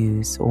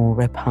accuse or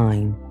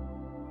repine.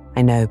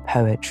 I know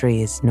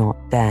poetry is not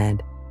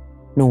dead,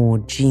 nor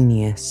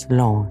genius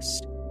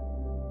lost.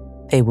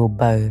 They will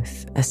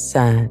both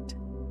assert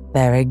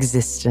their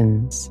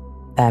existence,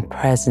 their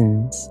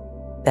presence,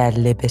 their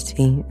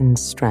liberty and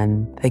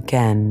strength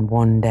again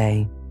one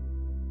day.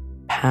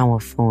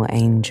 Powerful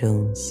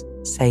angels,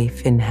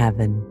 safe in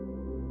heaven.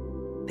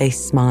 They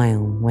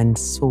smile when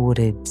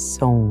sordid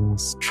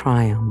souls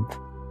triumph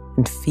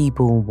and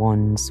feeble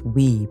ones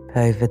weep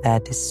over their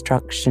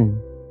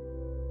destruction.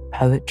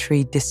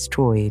 Poetry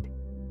destroyed,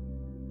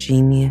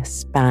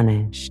 genius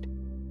banished.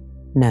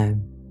 No,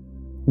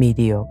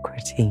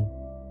 mediocrity,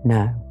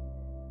 no.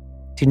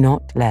 Do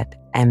not let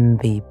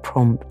envy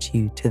prompt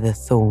you to the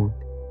thought.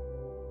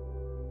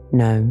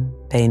 No,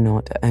 they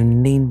not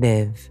only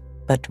live,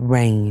 but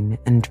reign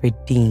and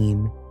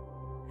redeem,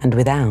 and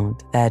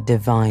without their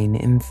divine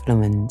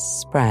influence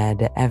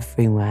spread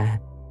everywhere,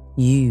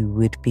 you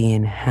would be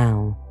in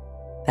hell,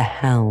 the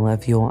hell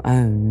of your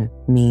own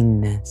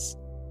meanness.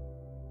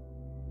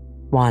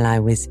 While I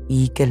was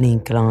eagerly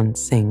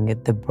glancing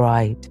at the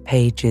bright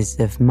pages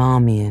of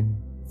Marmion,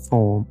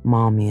 for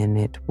Marmion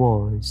it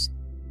was,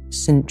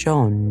 St.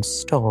 John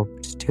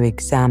stopped to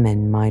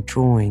examine my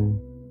drawing.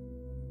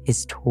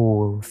 His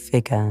tall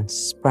figure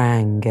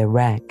sprang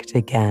erect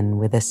again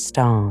with a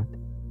start.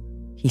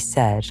 He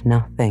said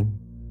nothing.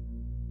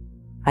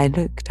 I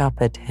looked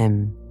up at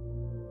him.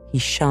 He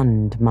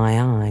shunned my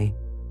eye.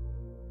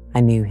 I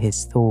knew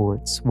his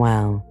thoughts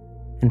well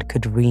and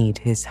could read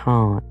his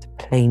heart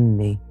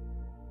plainly.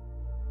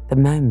 The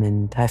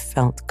moment I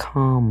felt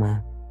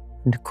calmer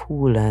and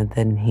cooler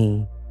than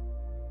he.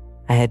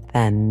 I had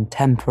then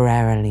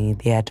temporarily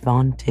the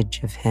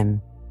advantage of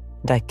him,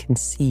 and I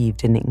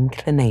conceived an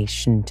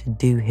inclination to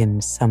do him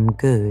some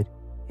good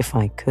if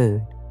I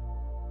could.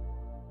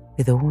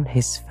 With all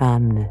his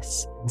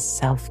firmness and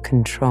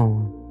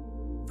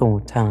self-control,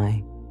 thought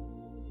I,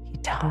 he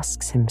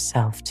tasks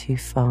himself too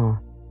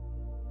far,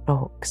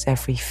 locks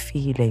every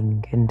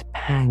feeling and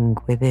pang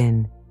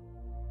within,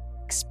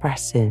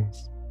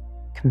 expresses,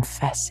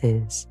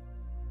 confesses,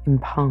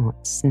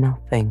 imparts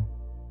nothing.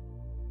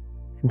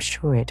 I'm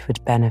sure it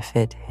would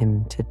benefit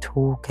him to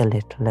talk a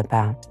little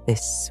about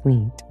this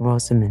sweet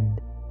Rosamond,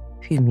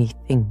 whom he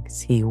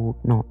thinks he ought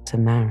not to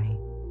marry.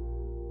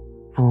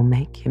 I will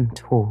make him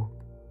talk.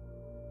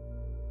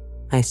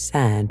 I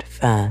said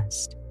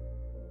first,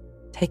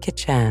 "Take a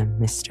chair,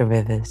 Mr.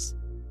 Rivers."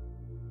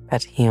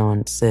 But he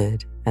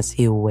answered, as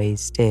he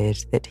always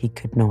did, that he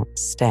could not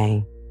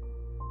stay.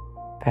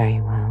 "Very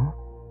well,"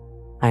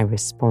 I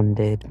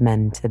responded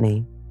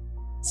mentally.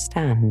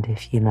 "Stand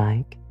if you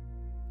like,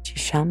 but you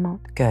shall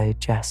not go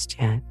just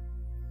yet.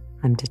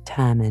 I'm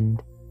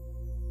determined.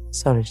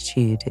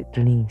 Solitude, at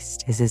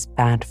least, is as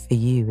bad for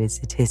you as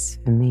it is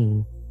for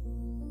me.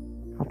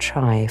 I'll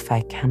try if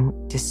I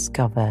cannot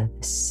discover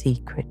the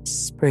secret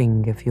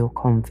spring of your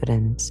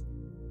confidence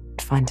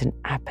and find an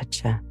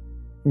aperture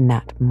in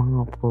that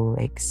marble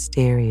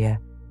exterior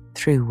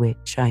through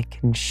which I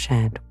can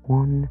shed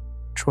one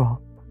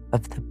drop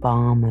of the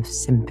balm of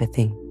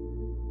sympathy.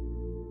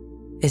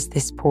 Is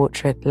this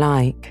portrait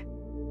like?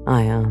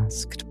 I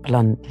asked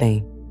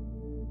bluntly.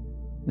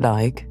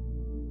 Like?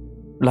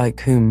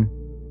 Like whom?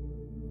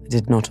 I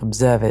did not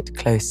observe it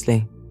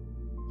closely,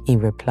 he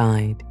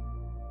replied.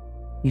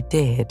 You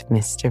did,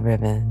 Mr.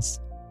 Rivers.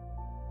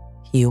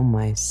 He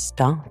almost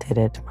started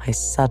at my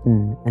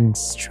sudden and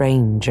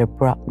strange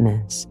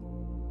abruptness.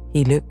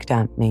 He looked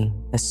at me,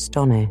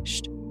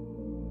 astonished.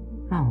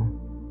 Oh,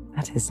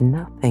 that is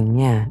nothing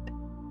yet,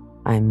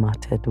 I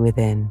muttered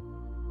within.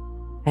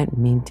 I don't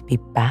mean to be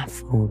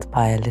baffled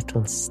by a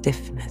little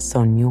stiffness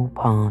on your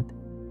part.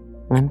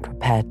 I'm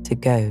prepared to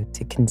go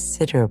to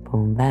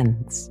considerable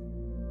lengths.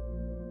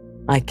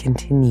 I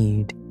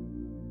continued.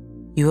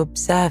 You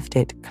observed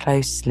it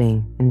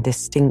closely and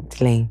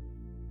distinctly.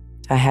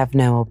 I have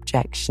no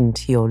objection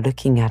to your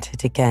looking at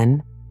it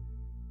again.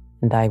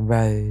 And I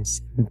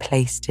rose and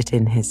placed it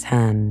in his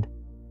hand.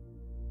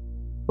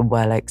 A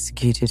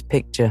well-executed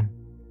picture,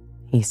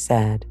 he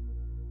said.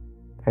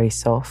 Very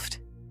soft,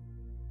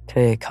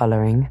 clear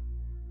colouring,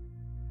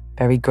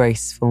 very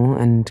graceful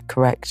and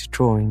correct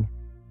drawing.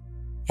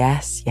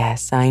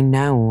 Yes, I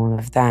know all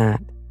of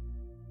that.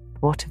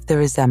 What of the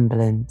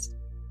resemblance?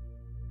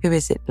 Who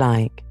is it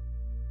like?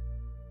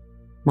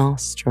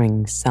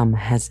 Mastering some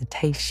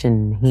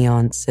hesitation, he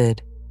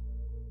answered.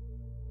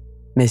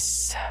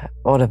 Miss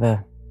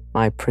Oliver,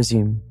 I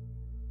presume.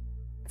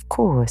 Of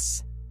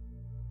course.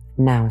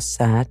 Now,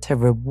 sir, to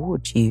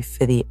reward you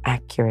for the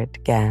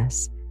accurate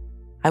guess,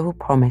 I will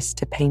promise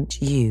to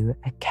paint you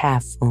a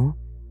careful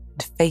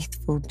and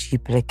faithful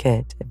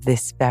duplicate of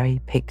this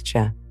very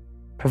picture,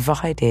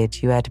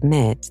 provided you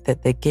admit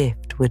that the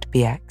gift would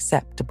be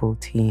acceptable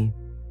to you.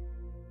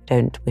 I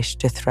don't wish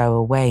to throw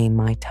away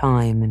my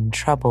time and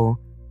trouble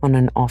on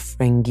an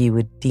offering you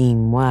would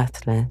deem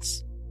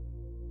worthless.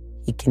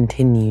 He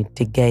continued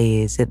to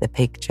gaze at the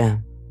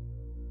picture.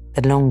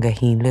 The longer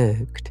he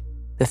looked,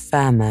 the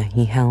firmer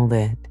he held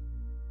it,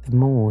 the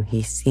more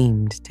he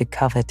seemed to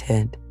covet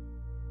it.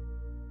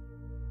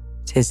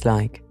 "'Tis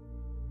like,"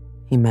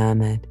 he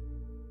murmured.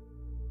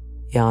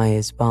 "The eye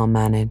is well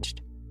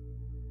managed.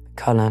 The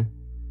colour,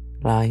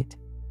 light,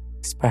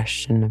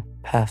 expression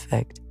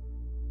perfect.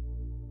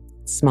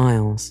 It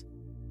smiles.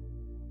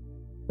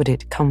 Would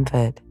it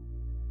comfort,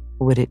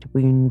 or would it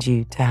wound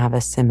you to have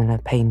a similar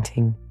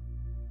painting?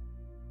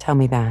 Tell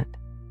me that.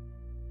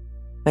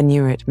 When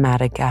you were at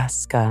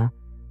Madagascar,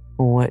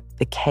 or at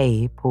the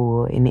Cape,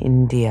 or in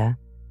India,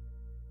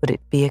 would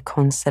it be a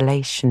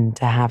consolation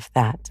to have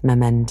that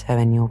memento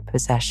in your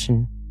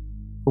possession,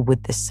 or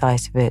would the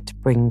sight of it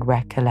bring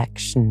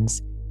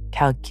recollections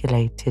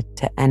calculated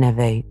to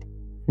enervate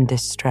and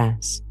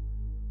distress?"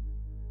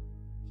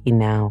 He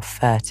now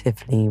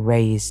furtively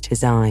raised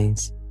his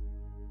eyes.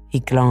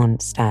 He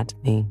glanced at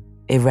me,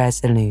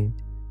 irresolute,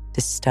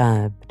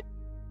 disturbed.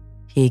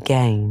 He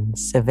again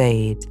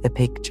surveyed the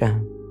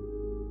picture.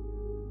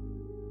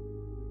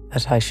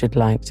 "That I should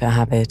like to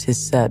have it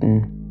is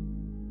certain.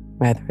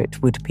 Whether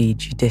it would be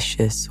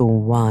judicious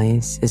or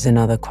wise is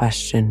another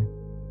question,"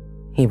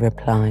 he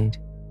replied.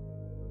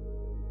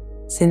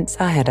 Since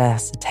I had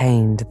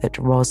ascertained that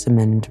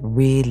Rosamond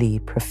really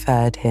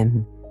preferred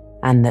him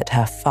and that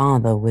her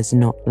father was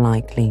not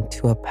likely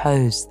to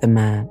oppose the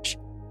match,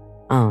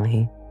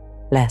 I,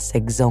 less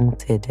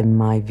exalted in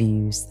my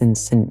views than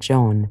St.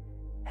 John,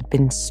 had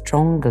been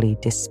strongly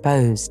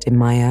disposed in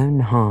my own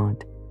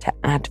heart to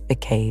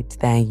advocate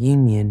their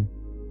union.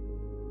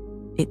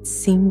 It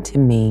seemed to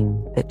me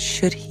that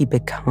should he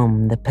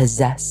become the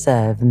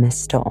possessor of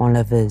Mr.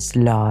 Oliver's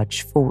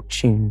large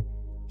fortune,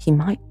 he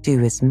might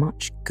do as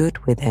much good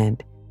with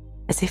it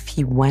as if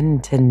he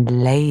went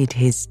and laid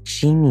his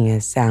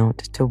genius out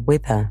to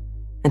wither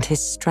and his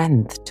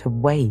strength to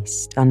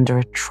waste under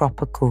a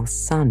tropical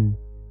sun.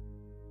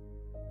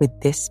 With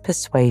this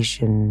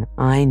persuasion,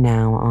 I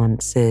now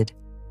answered,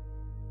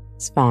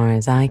 "As far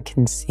as I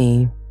can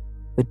see, it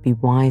would be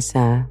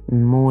wiser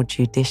and more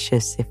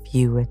judicious if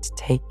you were to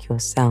take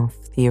yourself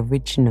the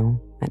original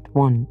at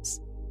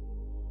once."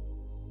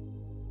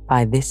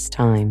 By this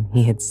time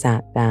he had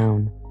sat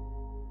down.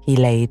 He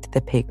laid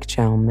the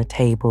picture on the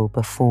table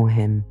before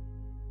him,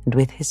 and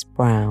with his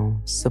brow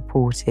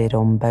supported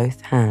on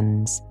both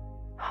hands,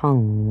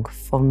 hung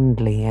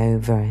fondly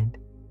over it.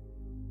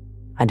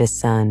 I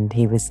discerned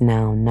he was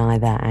now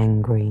neither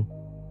angry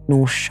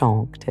nor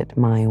shocked at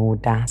my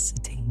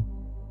audacity.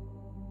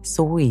 I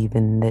saw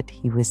even that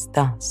he was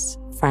thus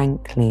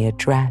frankly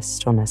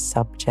addressed on a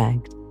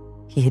subject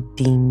he had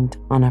deemed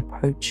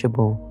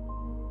unapproachable.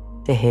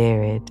 To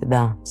hear it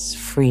thus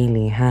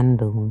freely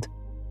handled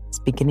was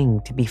beginning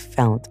to be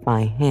felt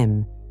by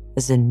him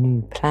as a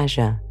new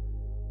pleasure,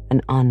 an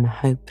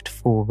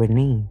unhoped-for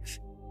relief.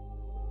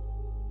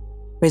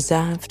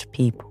 Reserved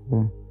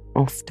people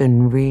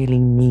often really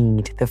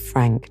need the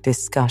frank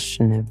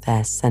discussion of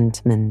their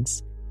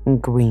sentiments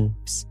and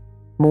griefs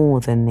more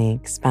than the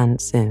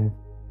expansive.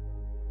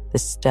 The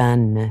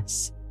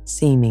sternness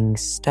seeming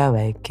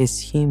stoic is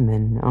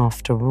human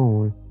after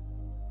all,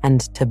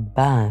 and to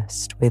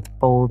burst with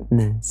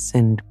boldness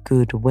and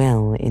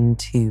goodwill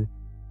into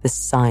the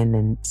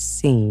silent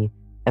sea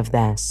of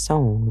their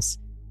souls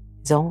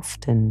is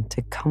often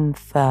to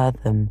confer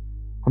them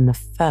on the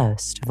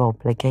first of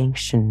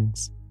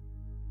obligations.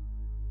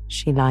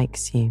 She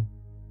likes you,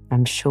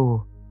 I'm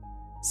sure,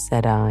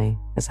 said I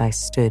as I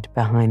stood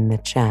behind the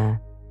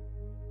chair.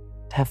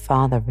 And her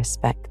father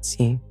respects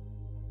you.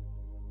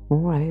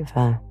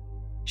 Moreover,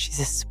 she's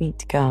a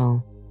sweet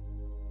girl,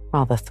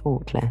 rather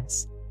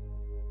thoughtless.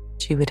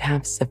 But you would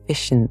have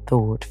sufficient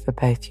thought for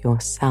both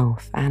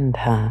yourself and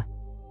her.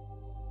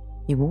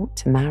 You ought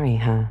to marry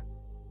her.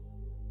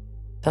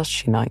 Does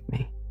she like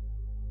me?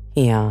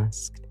 He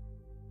asked.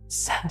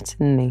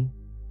 Certainly.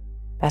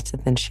 Better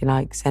than she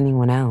likes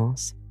anyone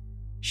else.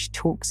 She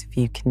talks of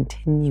you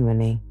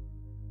continually.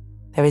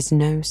 There is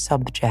no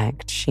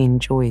subject she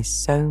enjoys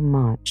so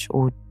much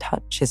or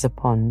touches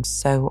upon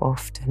so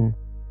often.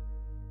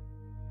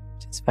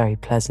 It is very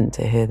pleasant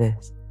to hear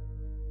this,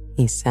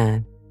 he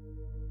said.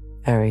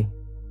 Very.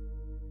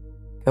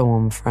 Go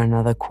on for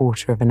another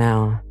quarter of an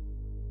hour.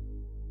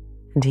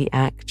 And he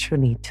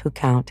actually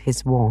took out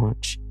his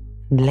watch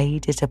and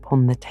laid it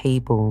upon the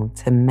table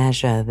to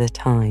measure the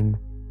time.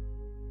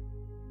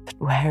 But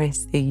where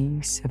is the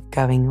use of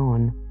going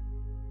on?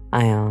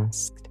 I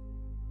asked,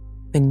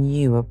 when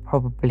you are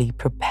probably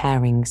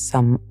preparing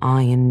some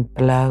iron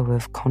blow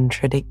of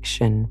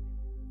contradiction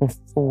or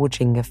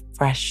forging a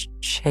fresh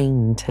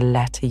chain to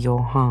letter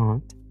your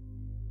heart.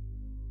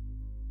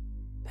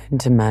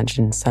 Don't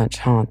imagine such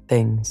hard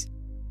things.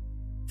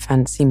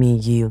 Fancy me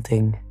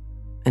yielding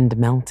and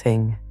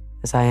melting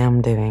as I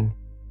am doing.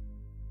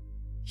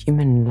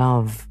 Human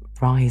love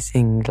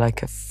rising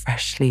like a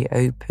freshly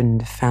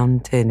opened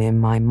fountain in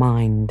my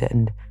mind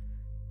and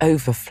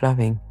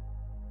overflowing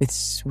with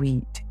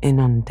sweet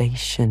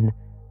inundation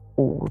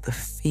all the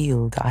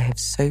field I have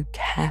so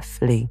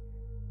carefully,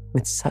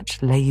 with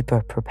such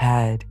labour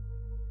prepared,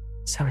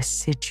 so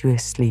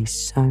assiduously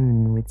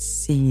sown with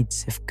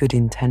seeds of good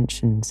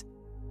intentions,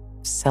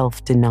 of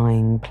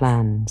self-denying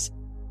plans.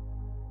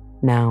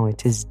 Now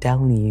it is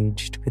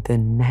deluged with a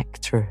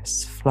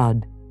nectarous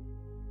flood,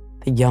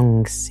 the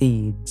young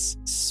seeds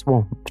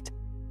swamped,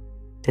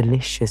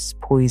 delicious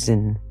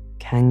poison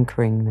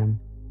cankering them.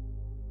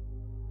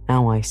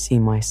 Now I see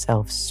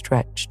myself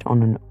stretched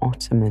on an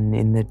ottoman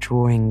in the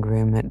drawing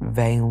room at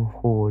Vale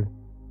Hall,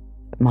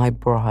 at my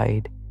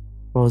bride,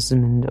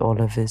 Rosamond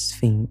Oliver's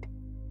feet.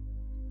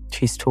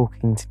 She's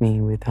talking to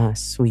me with her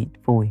sweet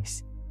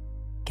voice,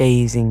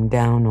 gazing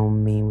down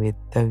on me with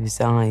those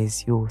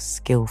eyes your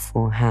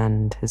skillful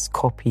hand has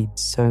copied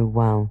so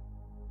well,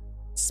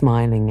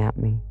 smiling at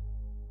me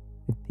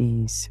with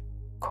these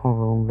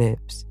coral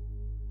lips.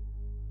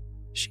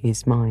 She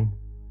is mine.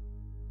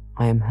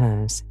 I am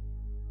hers.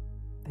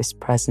 This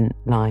present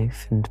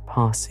life and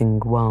passing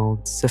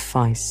world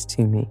suffice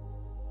to me.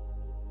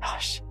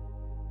 Hush,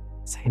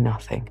 say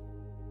nothing.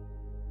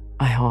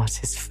 My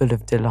heart is full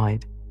of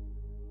delight.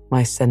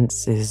 My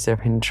senses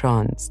are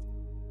entranced.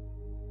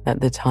 Let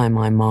the time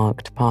I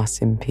marked pass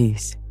in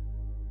peace.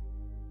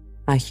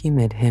 I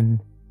humoured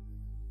him.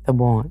 The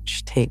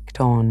watch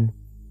ticked on.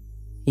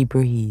 He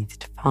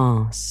breathed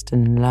fast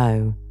and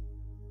low.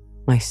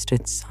 I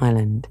stood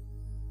silent.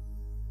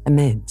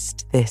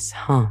 Amidst this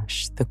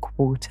hush, the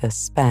quarter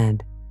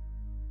sped.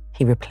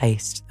 He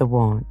replaced the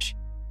watch,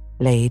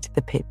 laid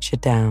the pitcher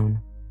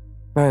down,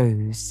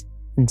 rose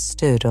and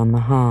stood on the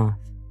hearth.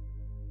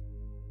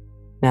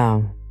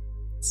 Now,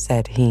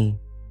 said he,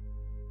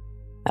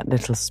 that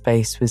little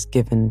space was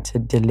given to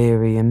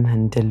delirium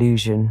and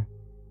delusion.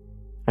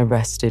 I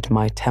rested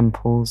my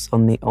temples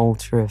on the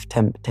altar of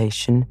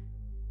temptation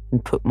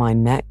and put my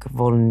neck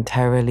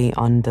voluntarily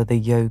under the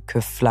yoke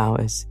of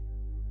flowers.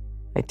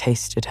 I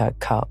tasted her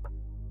cup.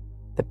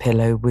 The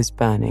pillow was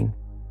burning.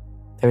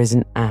 There is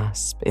an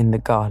asp in the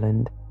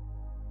garland.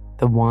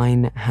 The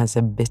wine has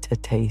a bitter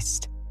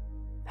taste.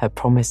 Her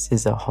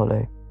promises are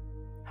hollow.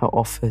 Her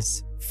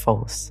offers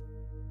false.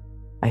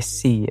 I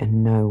see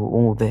and know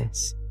all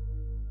this.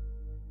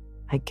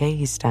 I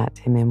gazed at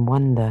him in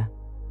wonder.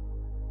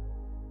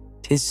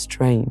 "'Tis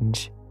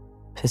strange,"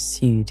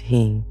 pursued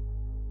he,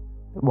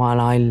 "that while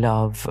I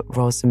love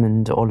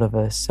Rosamond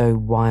Oliver so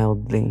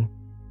wildly,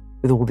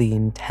 with all the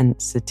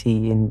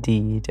intensity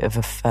indeed of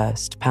a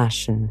first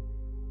passion,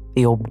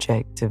 the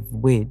object of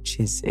which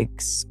is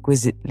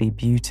exquisitely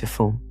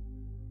beautiful,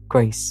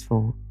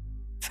 graceful,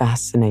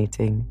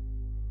 fascinating,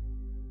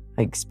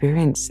 I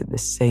experience at the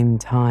same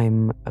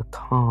time a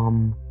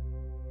calm,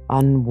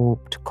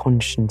 unwarped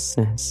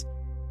consciousness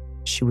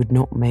she would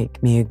not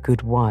make me a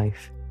good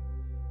wife,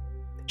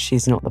 that she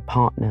is not the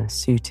partner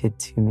suited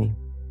to me,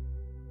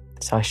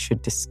 that I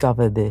should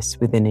discover this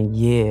within a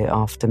year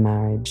after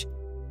marriage,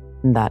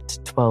 and that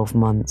 12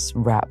 months'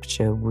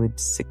 rapture would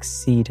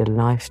succeed a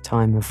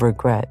lifetime of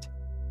regret.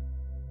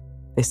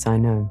 This I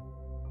know."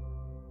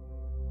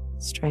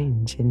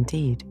 "Strange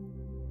indeed,"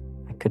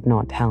 I could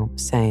not help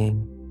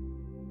saying.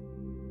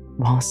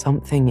 "While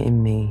something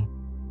in me,"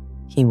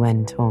 he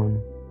went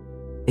on,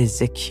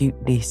 is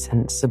acutely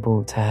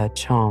sensible to her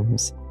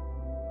charms.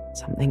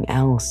 Something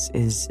else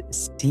is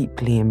as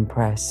deeply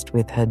impressed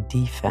with her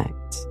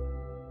defects.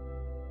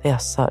 They are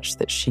such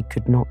that she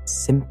could not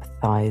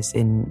sympathize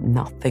in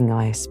nothing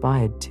I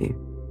aspired to,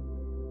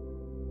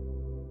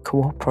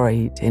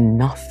 cooperate in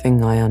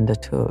nothing I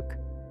undertook.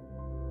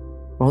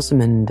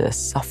 Rosamond, a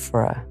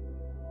sufferer,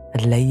 a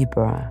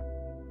labourer,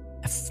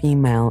 a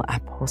female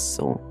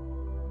apostle.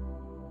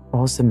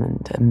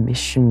 Rosamond, a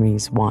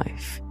missionary's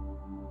wife.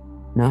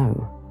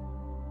 No.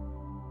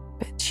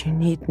 But you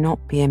need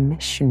not be a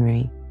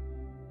missionary.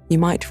 You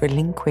might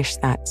relinquish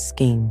that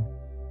scheme.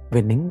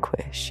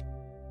 Relinquish?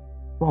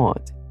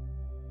 What?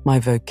 My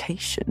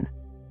vocation?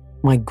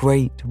 My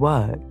great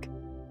work?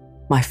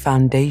 My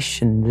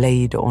foundation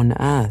laid on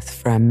earth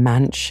for a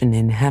mansion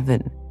in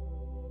heaven?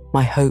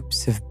 My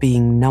hopes of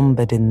being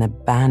numbered in the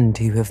band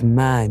who have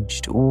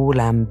merged all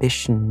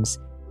ambitions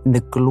in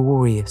the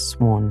glorious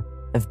one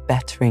of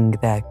bettering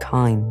their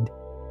kind,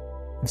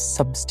 of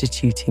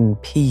substituting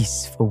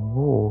peace for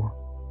war,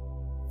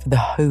 for the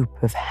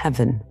hope of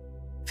heaven,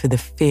 for the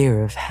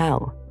fear of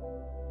hell.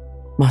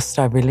 Must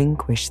I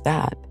relinquish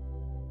that?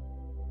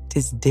 It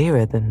is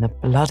dearer than the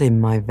blood in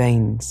my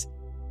veins.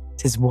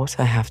 It is what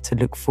I have to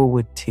look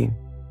forward to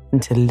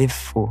and to live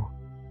for.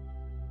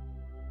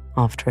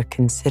 After a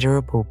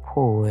considerable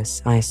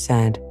pause, I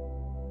said,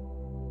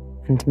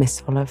 "And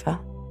Miss Oliver?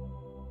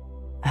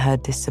 Her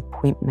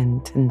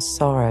disappointment and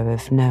sorrow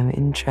of no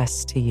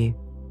interest to you?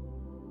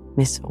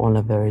 Miss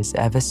Oliver is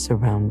ever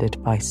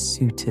surrounded by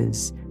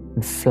suitors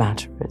and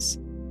flatterers.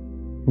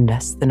 In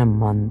less than a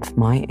month,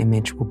 my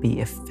image will be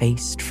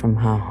effaced from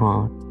her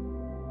heart.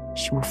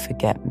 She will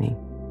forget me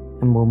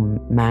and will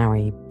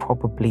marry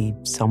probably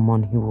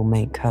someone who will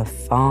make her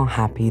far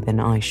happy than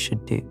I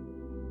should do.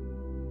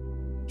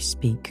 You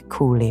speak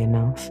coolly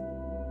enough,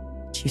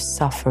 but you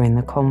suffer in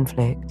the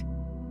conflict.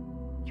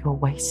 You are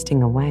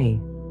wasting away.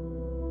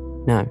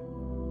 No,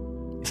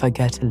 if I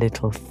get a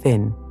little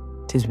thin,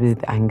 it is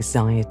with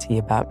anxiety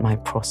about my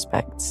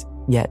prospects,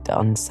 yet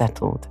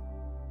unsettled,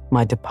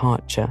 my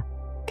departure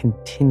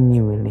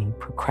continually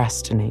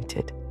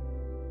procrastinated.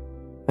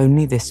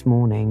 Only this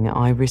morning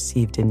I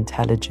received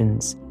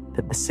intelligence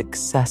that the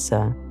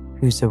successor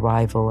whose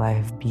arrival I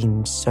have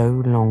been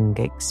so long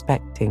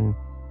expecting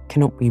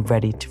cannot be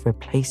ready to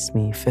replace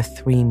me for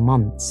 3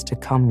 months to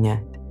come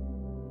yet.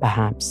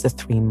 Perhaps the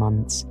 3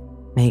 months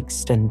may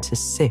extend to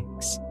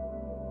 6.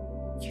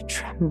 You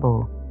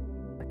tremble,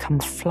 become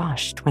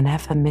flushed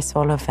whenever Miss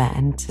Oliver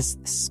enters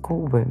the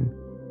schoolroom."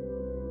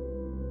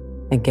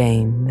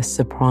 Again, the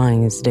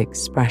surprised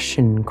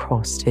expression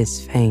crossed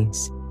his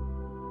face.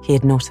 He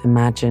had not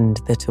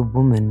imagined that a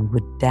woman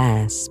would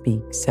dare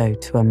speak so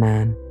to a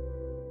man.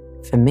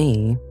 For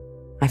me,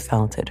 I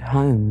felt at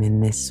home in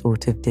this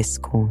sort of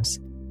discourse.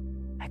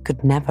 I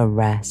could never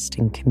rest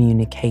in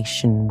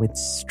communication with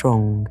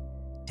strong,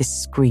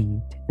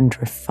 discreet and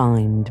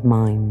refined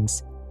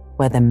minds,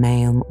 whether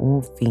male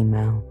or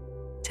female,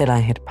 till I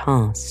had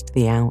passed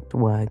the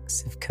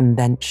outworks of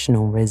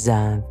conventional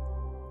reserve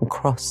and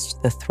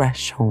crossed the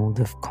threshold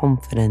of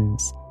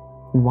confidence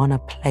and won a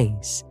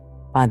place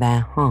by their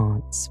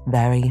heart's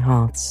very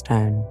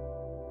hearthstone.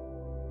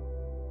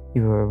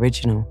 "You are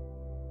original,"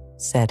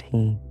 said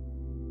he,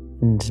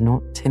 "and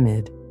not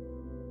timid.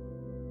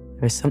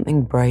 There is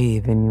something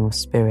brave in your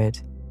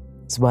spirit,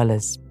 as well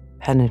as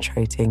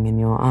penetrating in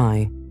your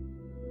eye.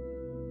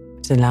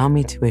 But allow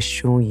me to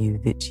assure you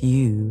that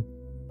you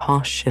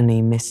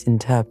partially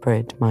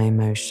misinterpret my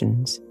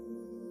emotions.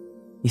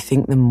 You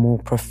think them more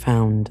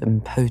profound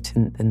and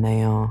potent than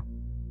they are.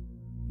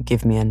 You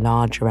give me a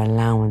larger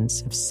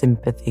allowance of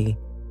sympathy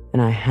than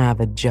I have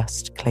a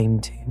just claim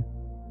to.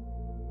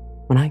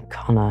 When I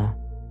colour,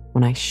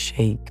 when I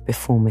shake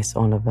before Miss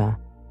Oliver,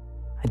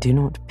 I do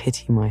not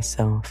pity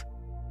myself.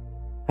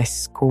 I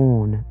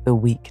scorn the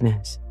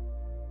weakness.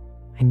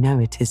 I know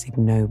it is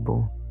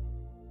ignoble,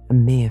 a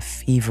mere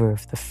fever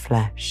of the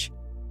flesh,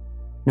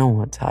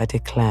 not, I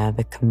declare,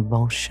 the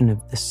convulsion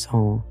of the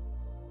soul.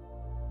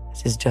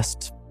 It is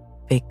just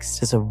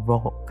fixed as a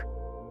rock,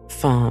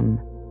 firm,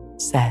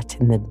 set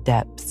in the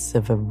depths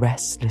of a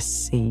restless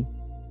sea.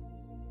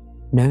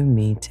 Know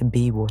me to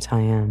be what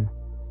I am,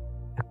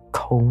 a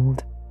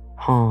cold,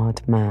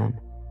 hard man."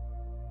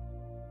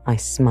 I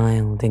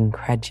smiled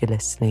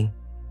incredulously.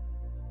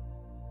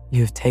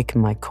 "You have taken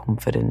my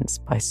confidence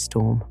by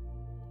storm,"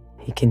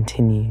 he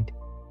continued,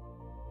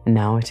 "and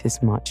now it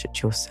is much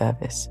at your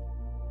service.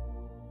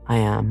 I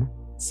am,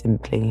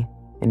 simply,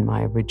 in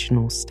my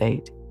original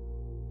state,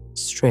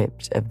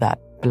 stripped of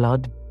that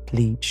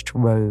blood-bleached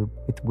robe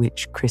with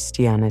which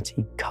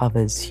Christianity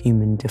covers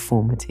human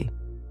deformity.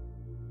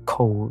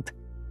 Cold,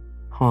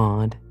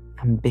 hard,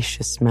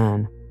 ambitious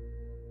man.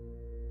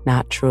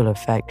 Natural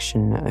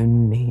affection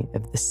only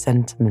of the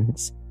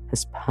sentiments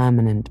has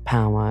permanent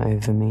power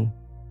over me.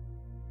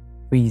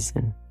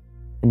 Reason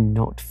and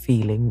not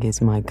feeling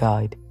is my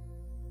guide.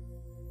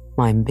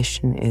 My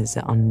ambition is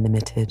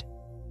unlimited.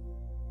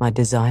 My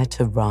desire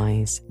to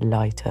rise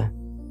lighter,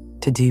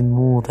 to do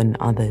more than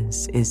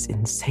others, is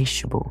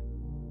insatiable.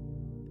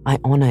 I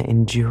honor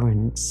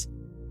endurance,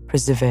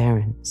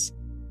 perseverance,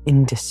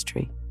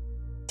 industry,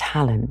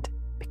 talent,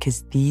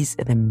 because these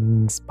are the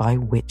means by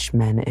which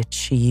men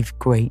achieve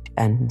great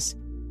ends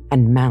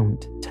and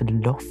mount to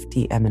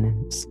lofty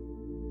eminence.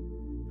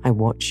 I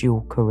watch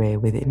your career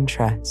with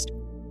interest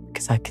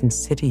because I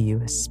consider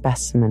you a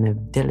specimen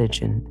of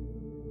diligent,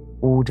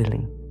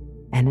 orderly,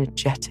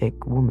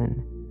 energetic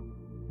woman,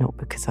 not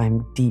because I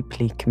am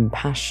deeply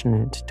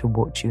compassionate to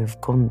what you have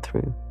gone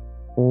through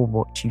or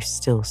what you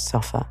still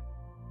suffer.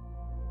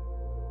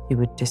 You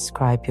would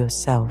describe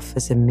yourself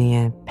as a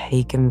mere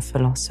pagan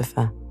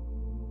philosopher,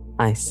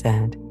 I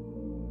said.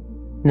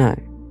 No,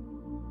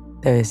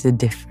 there is a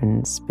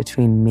difference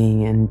between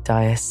me and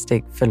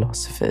deistic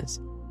philosophers,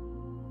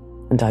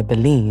 and I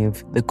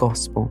believe the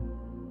gospel.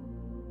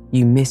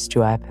 You missed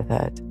your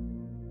epithet.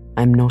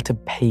 I'm not a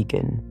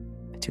pagan,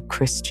 but a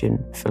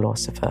Christian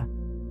philosopher,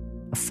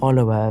 a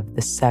follower of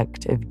the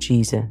sect of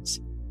Jesus.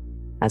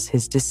 As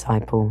his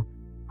disciple,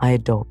 I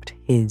adopt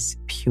his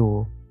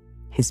pure,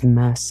 his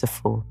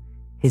merciful,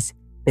 his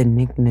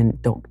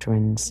benignant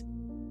doctrines.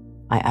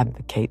 I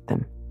advocate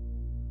them.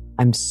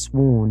 I'm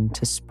sworn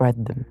to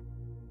spread them.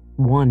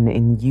 Won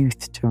in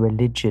youth to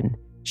religion,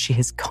 she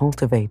has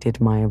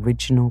cultivated my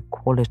original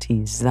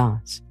qualities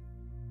thus.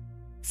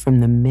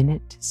 From the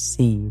minute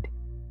seed,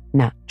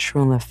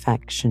 natural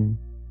affection,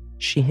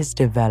 she has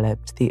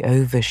developed the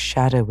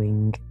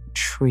overshadowing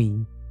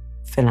tree,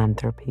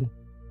 philanthropy.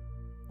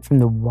 From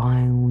the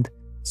wild,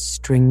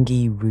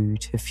 stringy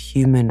root of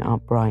human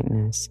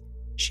uprightness,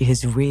 she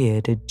has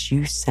reared a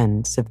due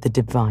sense of the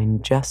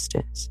divine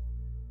justice,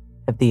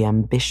 of the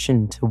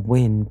ambition to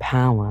win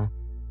power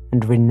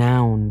and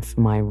renown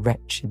for my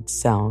wretched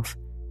self.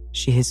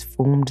 She has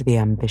formed the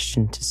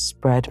ambition to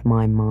spread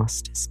my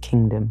master's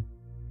kingdom,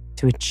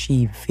 to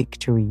achieve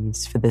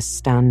victories for the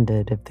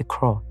standard of the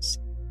cross.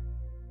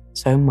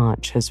 So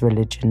much has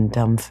religion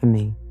done for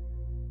me,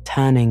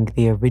 turning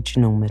the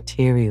original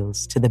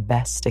materials to the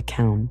best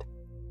account,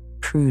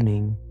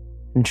 pruning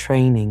and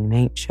training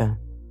nature.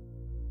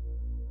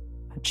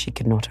 But she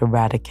could not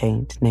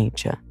eradicate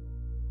nature,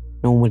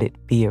 nor will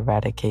it be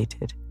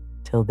eradicated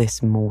till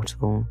this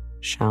mortal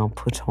shall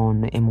put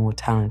on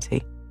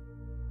immortality.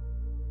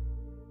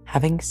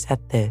 Having said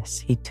this,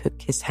 he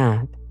took his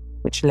hat,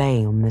 which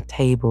lay on the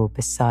table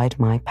beside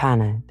my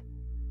pallet.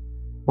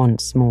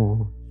 Once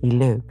more, he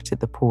looked at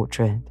the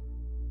portrait.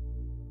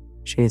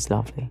 She is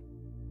lovely,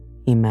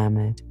 he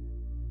murmured.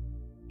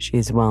 She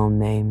is well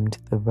named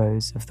the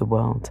Rose of the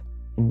World,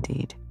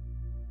 indeed.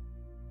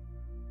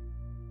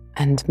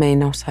 And may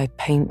not I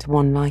paint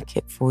one like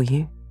it for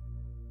you?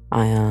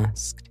 I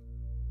asked.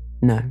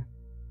 No,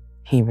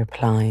 he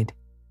replied.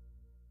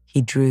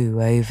 He drew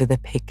over the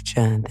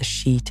picture the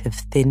sheet of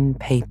thin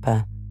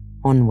paper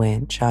on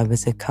which I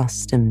was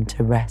accustomed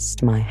to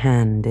rest my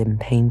hand in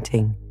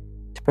painting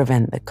to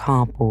prevent the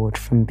cardboard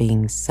from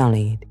being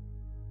sullied.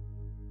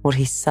 What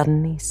he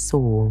suddenly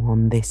saw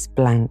on this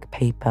blank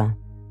paper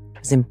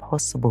was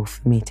impossible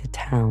for me to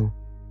tell,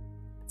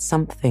 but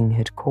something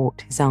had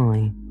caught his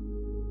eye.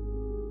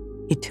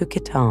 He took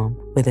it up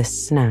with a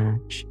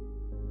snatch.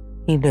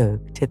 He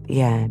looked at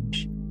the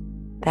edge,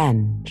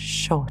 then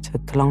shot a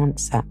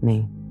glance at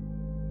me,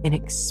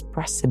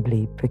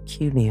 inexpressibly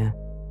peculiar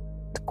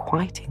and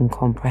quite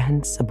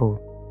incomprehensible,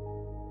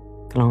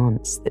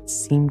 glance that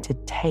seemed to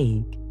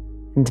take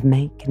and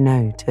make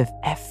note of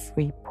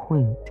every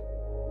point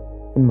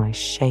in my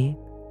shape,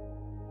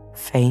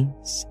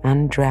 face,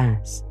 and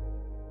dress,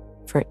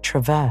 for it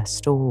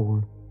traversed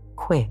all,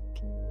 quick,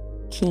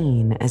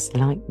 keen as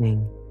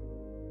lightning.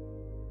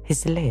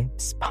 His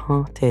lips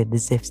parted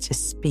as if to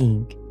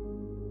speak,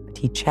 but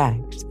he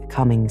checked the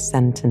coming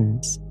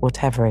sentence,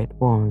 whatever it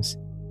was.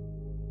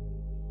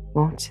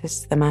 What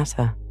is the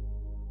matter?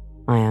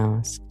 I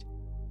asked.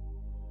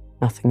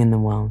 Nothing in the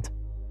world,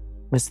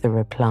 was the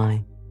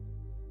reply,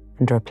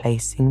 and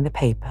replacing the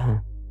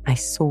paper, I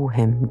saw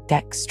him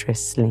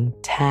dexterously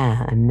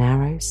tear a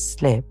narrow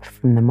slip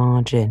from the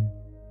margin.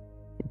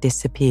 It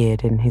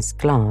disappeared in his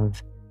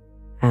glove,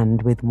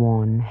 and with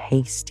one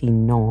hasty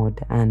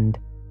nod and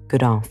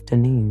good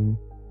afternoon,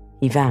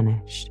 he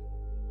vanished.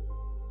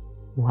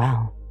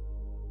 Well,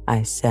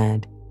 I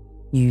said,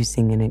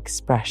 using an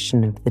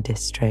expression of the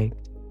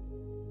district.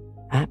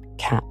 That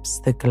caps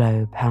the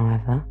globe,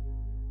 however.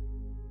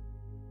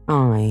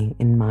 I,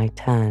 in my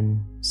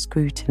turn,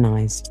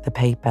 scrutinized the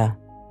paper,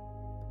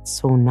 but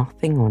saw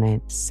nothing on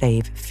it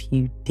save a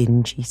few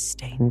dingy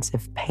stains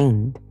of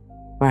paint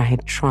where I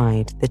had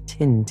tried the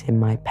tint in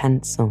my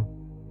pencil.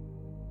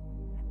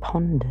 I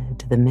pondered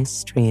the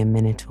mystery a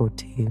minute or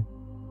two,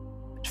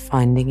 but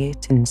finding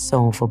it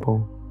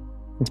insolvable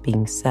and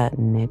being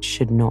certain it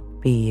should not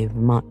be of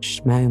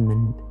much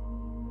moment,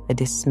 I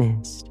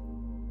dismissed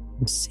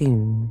and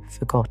soon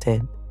forgot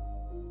it.